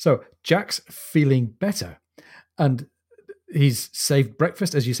 So Jack's feeling better, and he's saved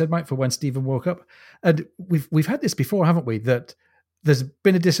breakfast, as you said, Mike, for when Stephen woke up. And we've had this before, haven't we? That there's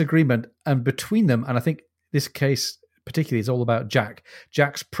been a disagreement, and between them, and I think this case particularly is all about Jack.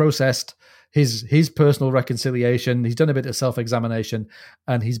 Jack's processed his personal reconciliation. He's done a bit of self-examination,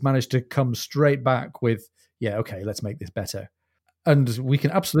 and he's managed to come straight back with, yeah, okay, let's make this better. And we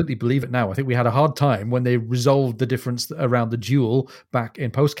can absolutely believe it now. I think we had a hard time when they resolved the difference around the duel back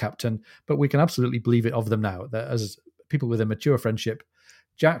in Post-Captain, but we can absolutely believe it of them now, that as people with a mature friendship,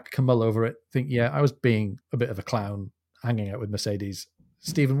 Jack can mull over it, think, yeah, I was being a bit of a clown hanging out with Mercedes.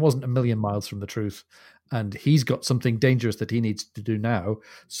 Stephen wasn't a million miles from the truth, and he's got something dangerous that he needs to do now.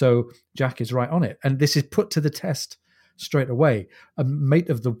 So Jack is right on it. And this is put to the test straight away. A mate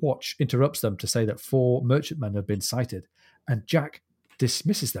of the watch interrupts them to say that 4 merchantmen have been sighted, and Jack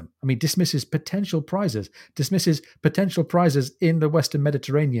dismisses them. Dismisses potential prizes in the Western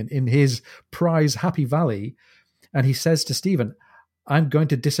Mediterranean, in his prize Happy Valley. And he says to Stephen, I'm going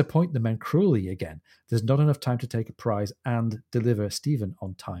to disappoint the men cruelly again. There's not enough time to take a prize and deliver Stephen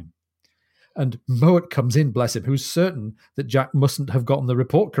on time. And Mowat comes in, bless him, who's certain that Jack mustn't have gotten the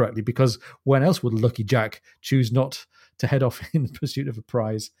report correctly, because when else would lucky Jack choose not to head off in pursuit of a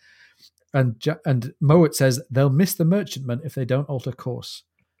prize? And Mowat says they'll miss the merchantmen if they don't alter course.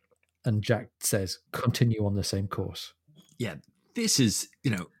 And Jack says, continue on the same course. Yeah, this is,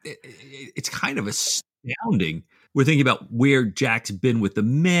 it's kind of astounding. We're thinking about where Jack's been with the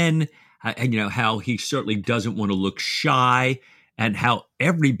men, and how he certainly doesn't want to look shy, and how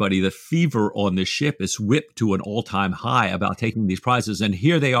everybody, the fever on this ship is whipped to an all-time high about taking these prizes. And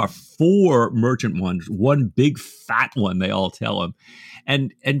here they are, 4 merchant ones, one big fat one, they all tell him.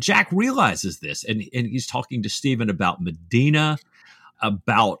 And Jack realizes this, and he's talking to Stephen about Medina,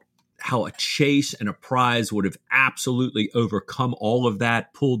 about how a chase and a prize would have absolutely overcome all of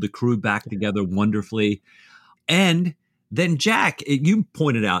that, pulled the crew back together wonderfully. And then Jack, you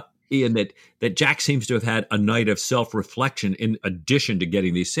pointed out, Ian, that Jack seems to have had a night of self-reflection in addition to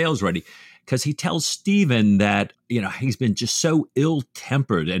getting these sails ready, because he tells Stephen that, he's been just so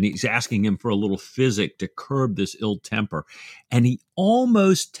ill-tempered, and he's asking him for a little physic to curb this ill temper. And he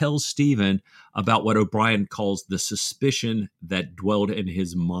almost tells Stephen about what O'Brien calls the suspicion that dwelled in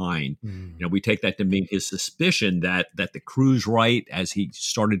his mind. We take that to mean his suspicion that the crew's right, as he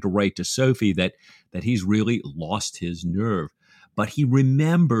started to write to Sophie, that he's really lost his nerve. But he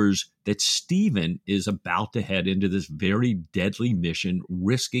remembers that Stephen is about to head into this very deadly mission,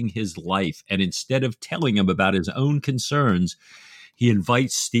 risking his life. And instead of telling him about his own concerns, he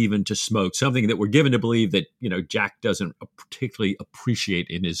invites Stephen to smoke, something that we're given to believe that, Jack doesn't particularly appreciate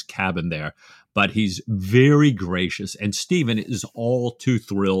in his cabin there. But he's very gracious, and Stephen is all too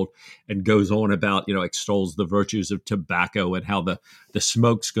thrilled and goes on about, extols the virtues of tobacco and how the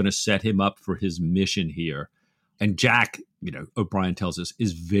smoke's going to set him up for his mission here. And Jack, O'Brien tells us,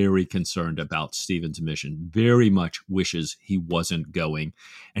 is very concerned about Stephen's mission, very much wishes he wasn't going.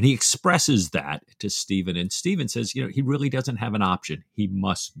 And he expresses that to Stephen. And Stephen says, he really doesn't have an option. He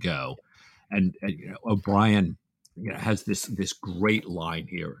must go. And O'Brien has this great line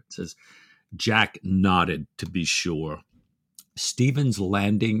here. It says, Jack nodded to be sure. Stephen's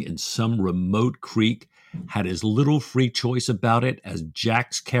landing in some remote creek had as little free choice about it as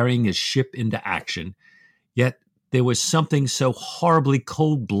Jack's carrying his ship into action. Yet there was something so horribly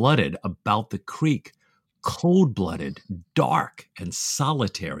cold-blooded about the creek. Cold-blooded, dark, and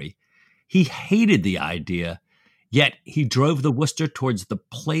solitary. He hated the idea, yet he drove the Worcester towards the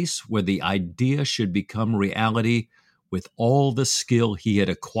place where the idea should become reality with all the skill he had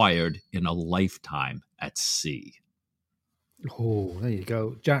acquired in a lifetime at sea. Oh, there you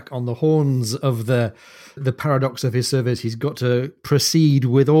go. Jack on the horns of the paradox of his service. He's got to proceed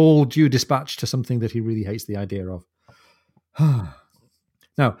with all due dispatch to something that he really hates the idea of.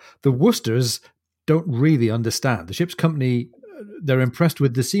 Now, the Worcesters don't really understand. The ship's company, they're impressed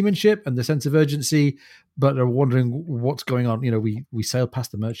with the seamanship and the sense of urgency, but are wondering what's going on. We sailed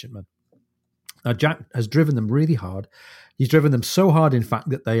past the merchantman. Now, Jack has driven them really hard. He's driven them so hard, in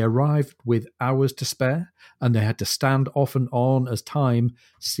fact, that they arrived with hours to spare, and they had to stand off and on as time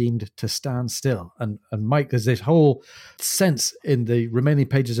seemed to stand still. And Mike, there's this whole sense in the remaining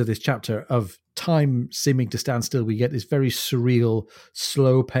pages of this chapter of time seeming to stand still. We get this very surreal,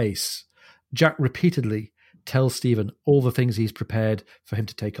 slow pace. Jack repeatedly tells Stephen all the things he's prepared for him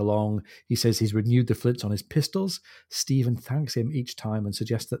to take along. He says he's renewed the flints on his pistols. Stephen thanks him each time and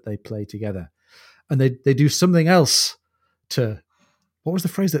suggests that they play together. And they do something else to, what was the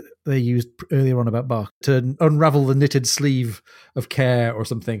phrase that they used earlier on about Bach? To unravel the knitted sleeve of care or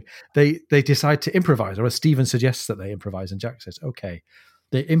something. They decide to improvise, or as Stephen suggests that they improvise, and Jack says, okay.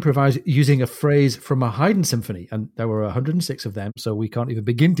 They improvise using a phrase from a Haydn symphony, and there were 106 of them, so we can't even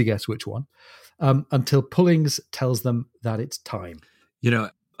begin to guess which one, until Pullings tells them that it's time.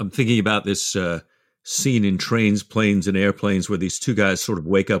 I'm thinking about this scene in Trains, Planes, and Airplanes where these two guys sort of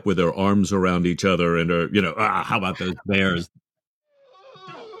wake up with their arms around each other and are, how about those bears?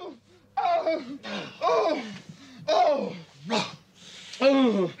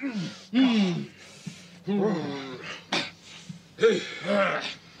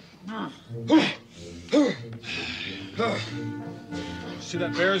 See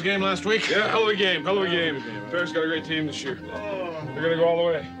that Bears game last week? Yeah, hell of a game. Bears got a great team this year. They're going to go all the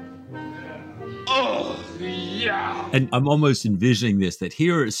way. Oh, yeah. And I'm almost envisioning this, that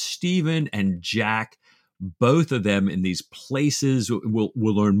here is Stephen and Jack, both of them in these places. We'll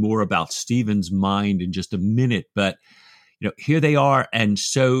learn more about Stephen's mind in just a minute, but here they are. And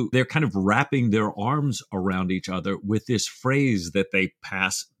so they're kind of wrapping their arms around each other with this phrase that they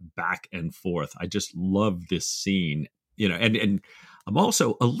pass back and forth. I just love this scene, and I'm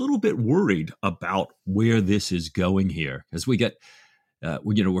also a little bit worried about where this is going here as we get,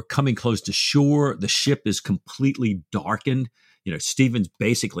 we're coming close to shore. The ship is completely darkened. Stephen's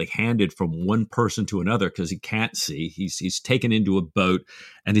basically handed from one person to another because he can't see. He's taken into a boat,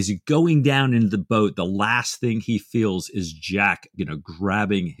 and as he's going down into the boat, the last thing he feels is Jack,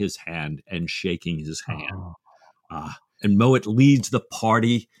 grabbing his hand and shaking his hand. And Mowat leads the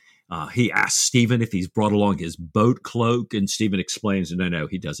party. He asks Stephen if he's brought along his boat cloak, and Stephen explains, no,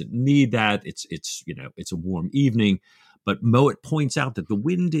 he doesn't need that. It's a warm evening. But Mowat points out that the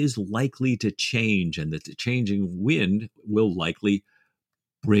wind is likely to change and that the changing wind will likely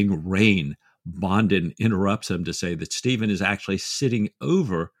bring rain. Bondin interrupts him to say that Stephen is actually sitting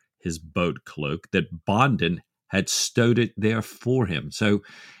over his boat cloak, that Bondin had stowed it there for him. So,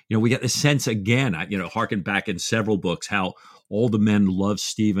 we get the sense again, harken back in several books, how all the men love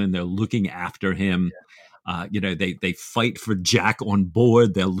Stephen. They're looking after him. They fight for Jack on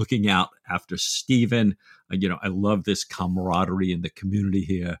board. They're looking out after Stephen. I love this camaraderie in the community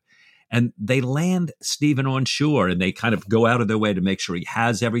here. And they land Stephen on shore, and they kind of go out of their way to make sure he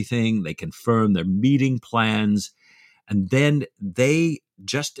has everything. They confirm their meeting plans. And then they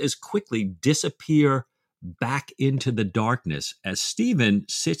just as quickly disappear back into the darkness as Stephen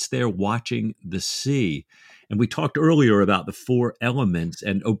sits there watching the sea. And we talked earlier about the four elements,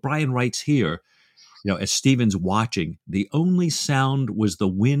 and O'Brien writes here, as Stephen's watching, the only sound was the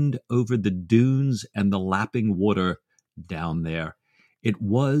wind over the dunes and the lapping water down there. It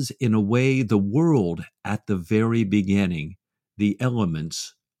was, in a way, the world at the very beginning. the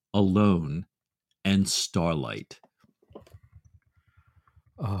elements, alone, and starlight.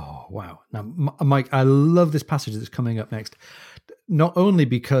 Oh, wow. Now, Mike, I love this passage that's coming up next, not only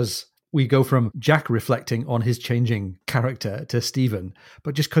because we go from Jack reflecting on his changing character to Stephen,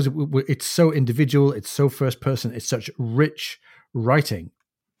 but just because it's so individual, it's so first person, it's such rich writing.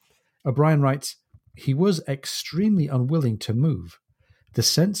 O'Brien writes, he was extremely unwilling to move. The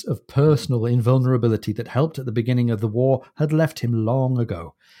sense of personal invulnerability that helped at the beginning of the war had left him long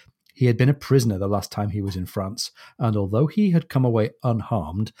ago. He had been a prisoner the last time he was in France, and although he had come away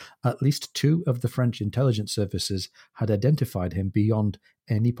unharmed, at least 2 of the French intelligence services had identified him beyond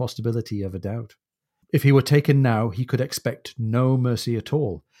any possibility of a doubt. If he were taken now, he could expect no mercy at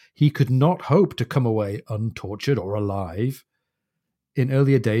all. He could not hope to come away untortured or alive. In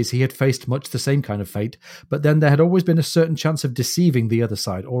earlier days, he had faced much the same kind of fate, but then there had always been a certain chance of deceiving the other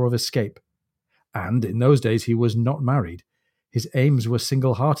side or of escape. And in those days, he was not married. His aims were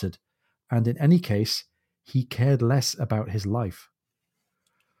single-hearted, and in any case, he cared less about his life.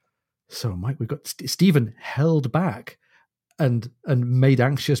 So, Mike, we've got Stephen held back and made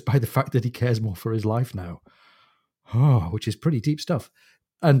anxious by the fact that he cares more for his life now. Oh, which is pretty deep stuff.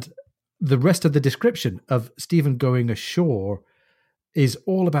 And the rest of the description of Stephen going ashore is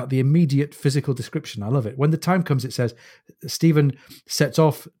all about the immediate physical description. I love it. When the time comes, it says, Stephen sets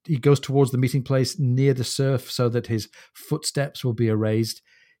off, he goes towards the meeting place near the surf so that his footsteps will be erased.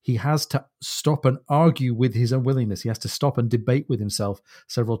 He has to stop and argue with his unwillingness. He has to stop and debate with himself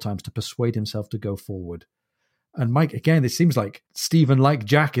several times to persuade himself to go forward. And Mike, again, it seems like Stephen, like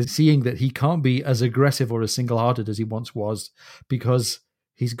Jack, is seeing that he can't be as aggressive or as single-hearted as he once was because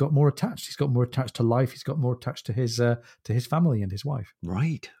he's got more attached. He's got more attached to life. He's got more attached to his family and his wife.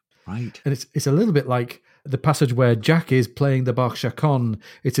 Right. And it's a little bit like the passage where Jack is playing the Bach Chaconne.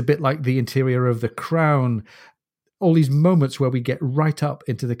 It's a bit like the interior of The Crown. All these moments where we get right up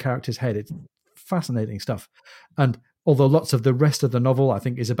into the character's head. It's fascinating stuff. And although lots of the rest of the novel, I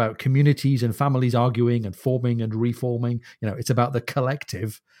think, is about communities and families arguing and forming and reforming, it's about the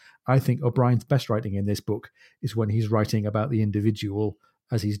collective. I think O'Brien's best writing in this book is when he's writing about the individual,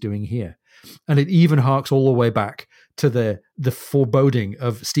 as he's doing here. And it even harks all the way back to the foreboding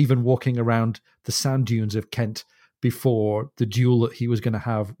of Stephen walking around the sand dunes of Kent before the duel that he was going to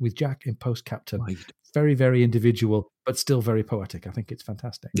have with Jack in Post Captain. Right. Very, very individual, but still very poetic. I think it's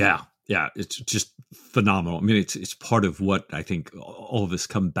fantastic. Yeah, it's just phenomenal. I mean, it's part of what I think all of us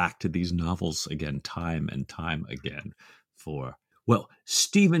come back to these novels again, time and time again for. Well,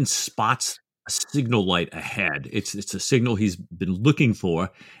 Stephen spots a signal light ahead. It's a signal he's been looking for,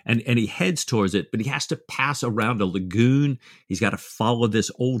 and he heads towards it, but he has to pass around a lagoon. He's got to follow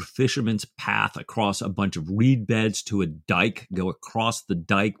this old fisherman's path across a bunch of reed beds to a dike, go across the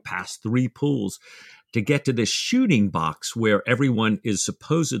dike, past 3 pools, to get to this shooting box where everyone is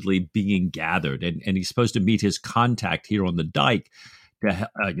supposedly being gathered. And he's supposed to meet his contact here on the dike to,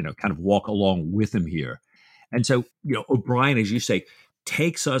 kind of walk along with him here. And so, O'Brien, as you say,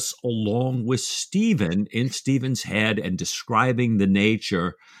 takes us along with Stephen in Stephen's head and describing the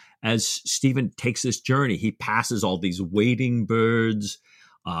nature as Stephen takes this journey. He passes all these wading birds.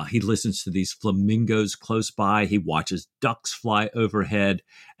 He listens to these flamingos close by. He watches ducks fly overhead.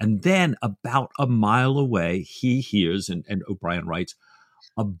 And then about a mile away, he hears, and O'Brien writes,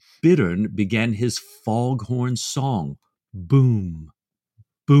 a bittern began his foghorn song. Boom,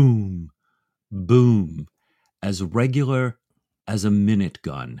 boom, boom, as regular as a minute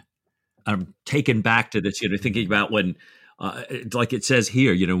gun. I'm taken back to this, thinking about when, like it says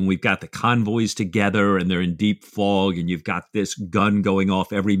here, when we've got the convoys together and they're in deep fog and you've got this gun going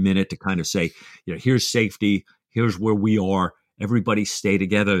off every minute to kind of say, here's safety, here's where we are, everybody stay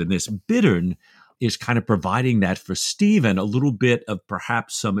together. And this bittern is kind of providing that for Stephen, a little bit of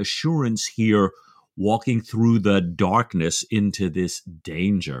perhaps some assurance here, walking through the darkness into this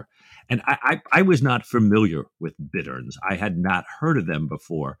danger. And I was not familiar with bitterns. I had not heard of them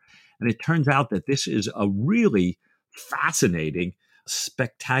before. And it turns out that this is a really fascinating,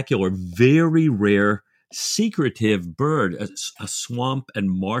 spectacular, very rare, secretive bird, a swamp and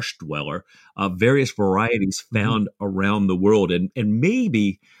marsh dweller, various varieties found around the world. And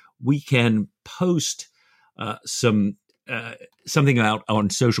maybe we can post something out on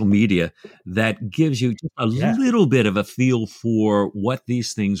social media that gives you just a little bit of a feel for what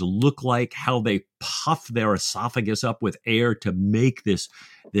these things look like, how they puff their esophagus up with air to make this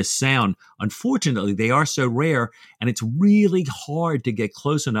sound. Unfortunately, they are so rare, and it's really hard to get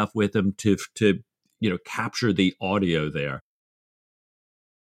close enough with them to capture the audio there.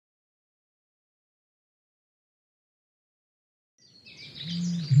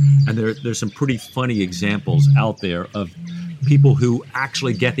 And there's some pretty funny examples out there of people who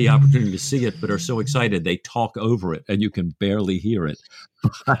actually get the opportunity to see it but are so excited they talk over it and you can barely hear it.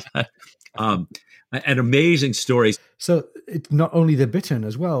 But, an amazing story. So it's not only the bittern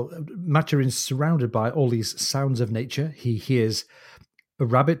as well. Maturin's surrounded by all these sounds of nature. He hears a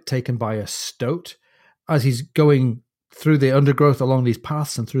rabbit taken by a stoat. As he's going through the undergrowth along these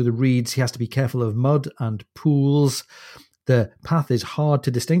paths and through the reeds, he has to be careful of mud and pools. The path is hard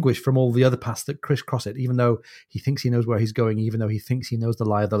to distinguish from all the other paths that crisscross it, even though he thinks he knows where he's going, even though he thinks he knows the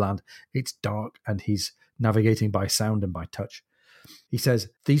lie of the land. It's dark and he's navigating by sound and by touch. He says,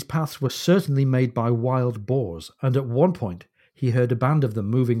 these paths were certainly made by wild boars, and at one point he heard a band of them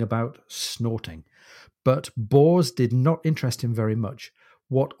moving about, snorting. But boars did not interest him very much.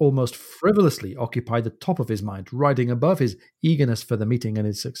 What almost frivolously occupied the top of his mind, riding above his eagerness for the meeting and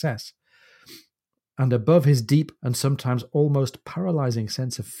his success, and above his deep and sometimes almost paralyzing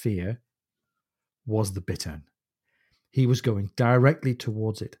sense of fear, was the bittern. He was going directly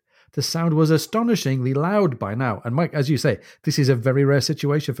towards it. The sound was astonishingly loud by now. And Mike, as you say, this is a very rare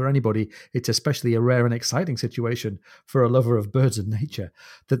situation for anybody. It's especially a rare and exciting situation for a lover of birds and nature.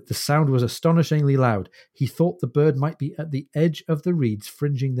 That the sound was astonishingly loud. He thought the bird might be at the edge of the reeds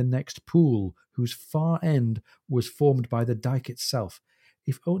fringing the next pool, whose far end was formed by the dike itself.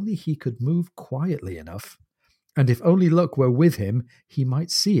 If only he could move quietly enough, and if only luck were with him, he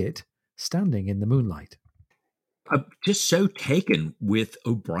might see it standing in the moonlight. I'm just so taken with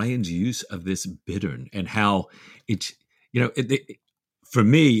O'Brien's use of this bittern and how it's, for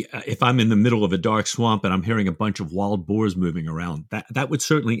me, if I'm in the middle of a dark swamp and I'm hearing a bunch of wild boars moving around, that would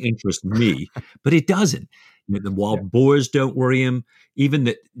certainly interest me, but it doesn't. The wild boars don't worry him.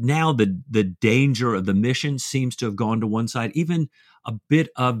 Even now the danger of the mission seems to have gone to one side. Even a bit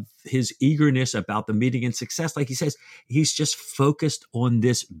of his eagerness about the meeting and success, like he says, he's just focused on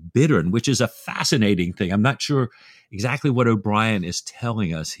this bittern, which is a fascinating thing. I'm not sure exactly what O'Brien is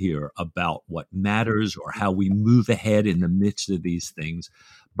telling us here about what matters or how we move ahead in the midst of these things.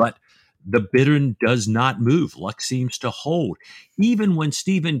 But the bittern does not move. Luck seems to hold. Even when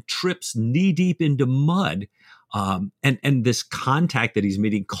Stephen trips knee-deep into mud, and this contact that he's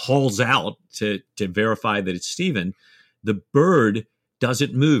meeting calls out to verify that it's Stephen, the bird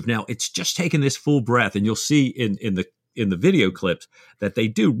doesn't move. Now, it's just taken this full breath, and you'll see in the video clips that they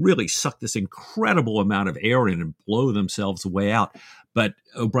do really suck this incredible amount of air in and blow themselves way out. But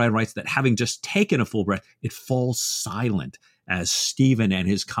O'Brien writes that having just taken a full breath, it falls silent as Stephen and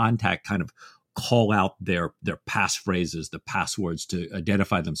his contact kind of call out their passphrases, the passwords to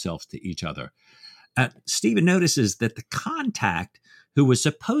identify themselves to each other. Stephen notices that the contact, who was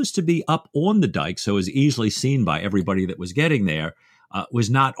supposed to be up on the dike, so was easily seen by everybody that was getting there, was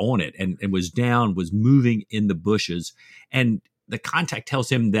not on it and was down, was moving in the bushes. And the contact tells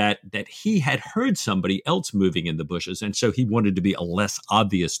him that he had heard somebody else moving in the bushes, and so he wanted to be a less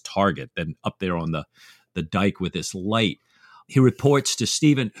obvious target than up there on the dike with this light. He reports to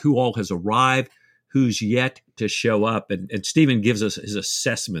Stephen who all has arrived, who's yet to show up. And Stephen gives us his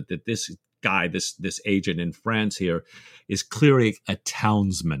assessment that this guy, this agent in France here, is clearly a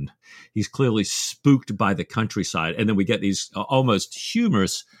townsman. He's clearly spooked by the countryside. And then we get these almost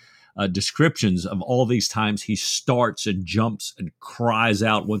humorous descriptions of all these times he starts and jumps and cries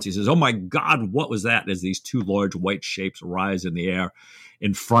out once he says, "Oh my God, what was that?" as these two large white shapes rise in the air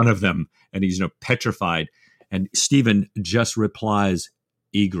in front of them. And he's petrified. And Stephen just replies,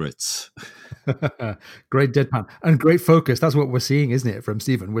 "Egrets." Great deadpan and great focus. That's what we're seeing, isn't it, from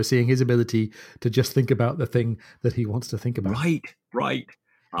Stephen? We're seeing his ability to just think about the thing that he wants to think about. Right.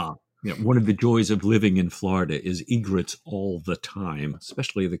 One of the joys of living in Florida is egrets all the time,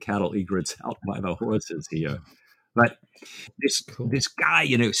 especially the cattle egrets out by the horses here. But this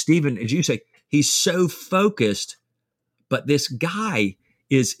guy, Stephen, as you say, he's so focused, but this guy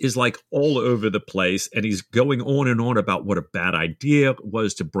is like all over the place, and he's going on and on about what a bad idea it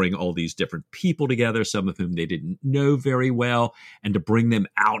was to bring all these different people together, some of whom they didn't know very well, and to bring them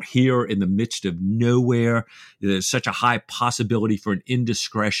out here in the midst of nowhere. There's such a high possibility for an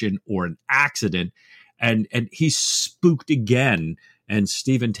indiscretion or an accident, and he's spooked again. And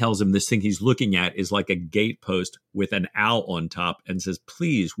Stephen tells him this thing he's looking at is like a gatepost with an owl on top and says,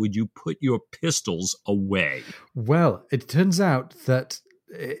 "Please, would you put your pistols away?" Well, it turns out that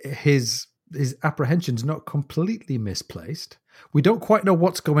his apprehension's not completely misplaced. We don't quite know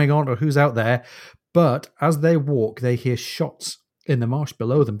what's going on or who's out there, but as they walk, they hear shots in the marsh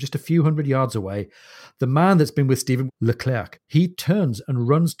below them, just a few hundred yards away. The man that's been with Stephen, Leclerc, he turns and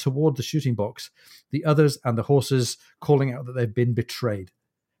runs toward the shooting box, the others and the horses calling out that they've been betrayed.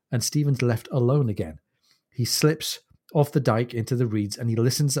 And Stephen's left alone again. He slips off the dike into the reeds and he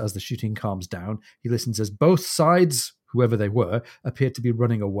listens as the shooting calms down. He listens as both sides, whoever they were, appeared to be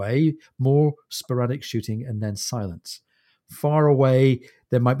running away, more sporadic shooting, and then silence. Far away,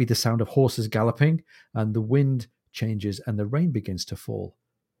 there might be the sound of horses galloping, and the wind changes and the rain begins to fall.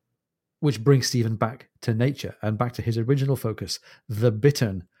 Which brings Stephen back to nature and back to his original focus. The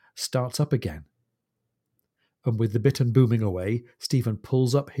bittern starts up again. And with the bittern booming away, Stephen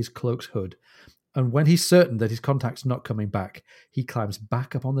pulls up his cloak's hood. And when he's certain that his contact's not coming back, he climbs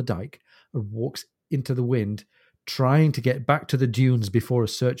back up on the dike and walks into the wind, trying to get back to the dunes before a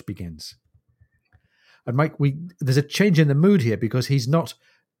search begins. And Mike, there's a change in the mood here because he's not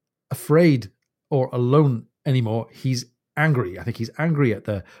afraid or alone anymore. He's angry. I think he's angry at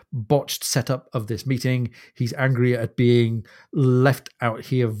the botched setup of this meeting. He's angry at being left out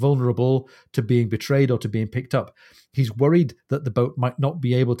here vulnerable to being betrayed or to being picked up. He's worried that the boat might not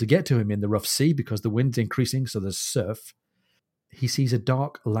be able to get to him in the rough sea because the wind's increasing, so there's surf. He sees a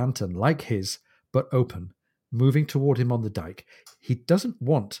dark lantern like his, but open, moving toward him on the dike. He doesn't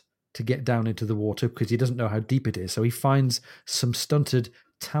want to get down into the water because he doesn't know how deep it is, so he finds some stunted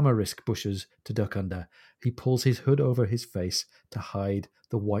tamarisk bushes to duck under. He pulls his hood over his face to hide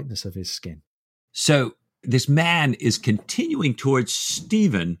the whiteness of his skin. So this man is continuing towards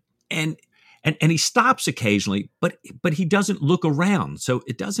Stephen, and he stops occasionally, but he doesn't look around. So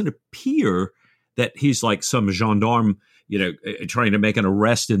it doesn't appear that he's like some gendarme, trying to make an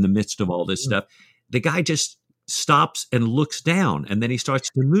arrest in the midst of all this stuff. The guy just stops and looks down, and then he starts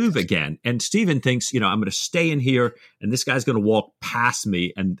to move again. And Stephen thinks, I'm going to stay in here, and this guy's going to walk past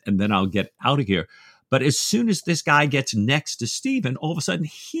me, and then I'll get out of here. But as soon as this guy gets next to Stephen, all of a sudden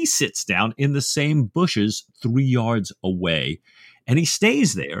he sits down in the same bushes 3 yards away, and he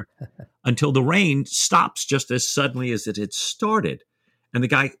stays there until the rain stops just as suddenly as it had started. And the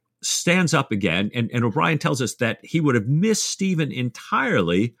guy stands up again, and O'Brien tells us that he would have missed Stephen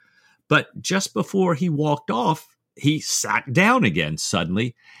entirely, but just before he walked off, he sat down again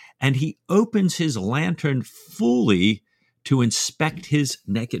suddenly, and he opens his lantern fully to inspect his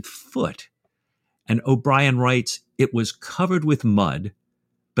naked foot. And O'Brien writes, it was covered with mud,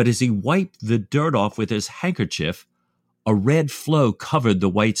 but as he wiped the dirt off with his handkerchief, a red flow covered the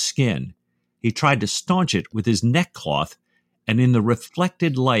white skin. He tried to staunch it with his neckcloth, and in the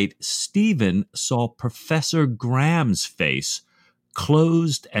reflected light, Stephen saw Professor Graham's face,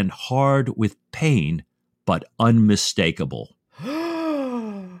 closed and hard with pain, but unmistakable.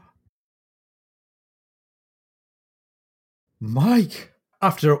 Mike,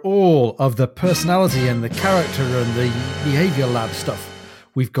 after all of the personality and the character and the behavior lab stuff,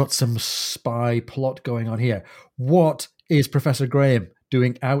 we've got some spy plot going on here. What is Professor Graham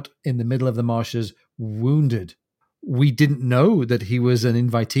doing out in the middle of the marshes, wounded? We didn't know that he was an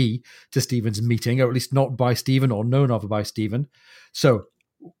invitee to Stephen's meeting, or at least not by Stephen or known of by Stephen. So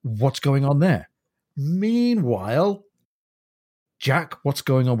what's going on there? Meanwhile, Jack, what's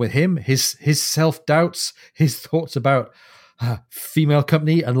going on with him? His self-doubts, his thoughts about female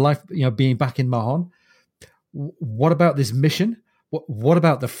company and life, being back in Mahon. What about this mission? What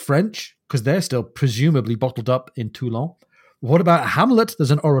about the French? Because they're still presumably bottled up in Toulon. What about Hamlet?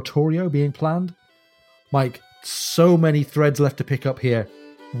 There's an oratorio being planned. Mike, so many threads left to pick up here.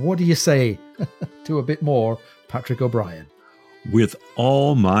 What do you say to a bit more Patrick O'Brien? With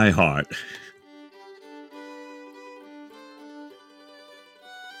all my heart.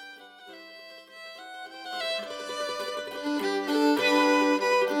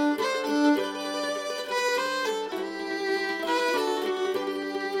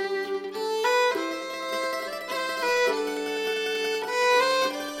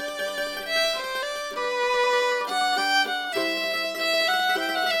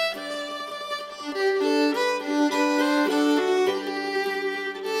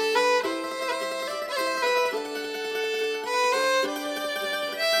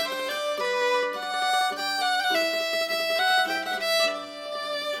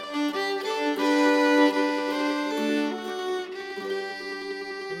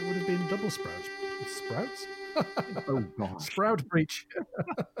 Sprouts? Oh, God. Sprout breach.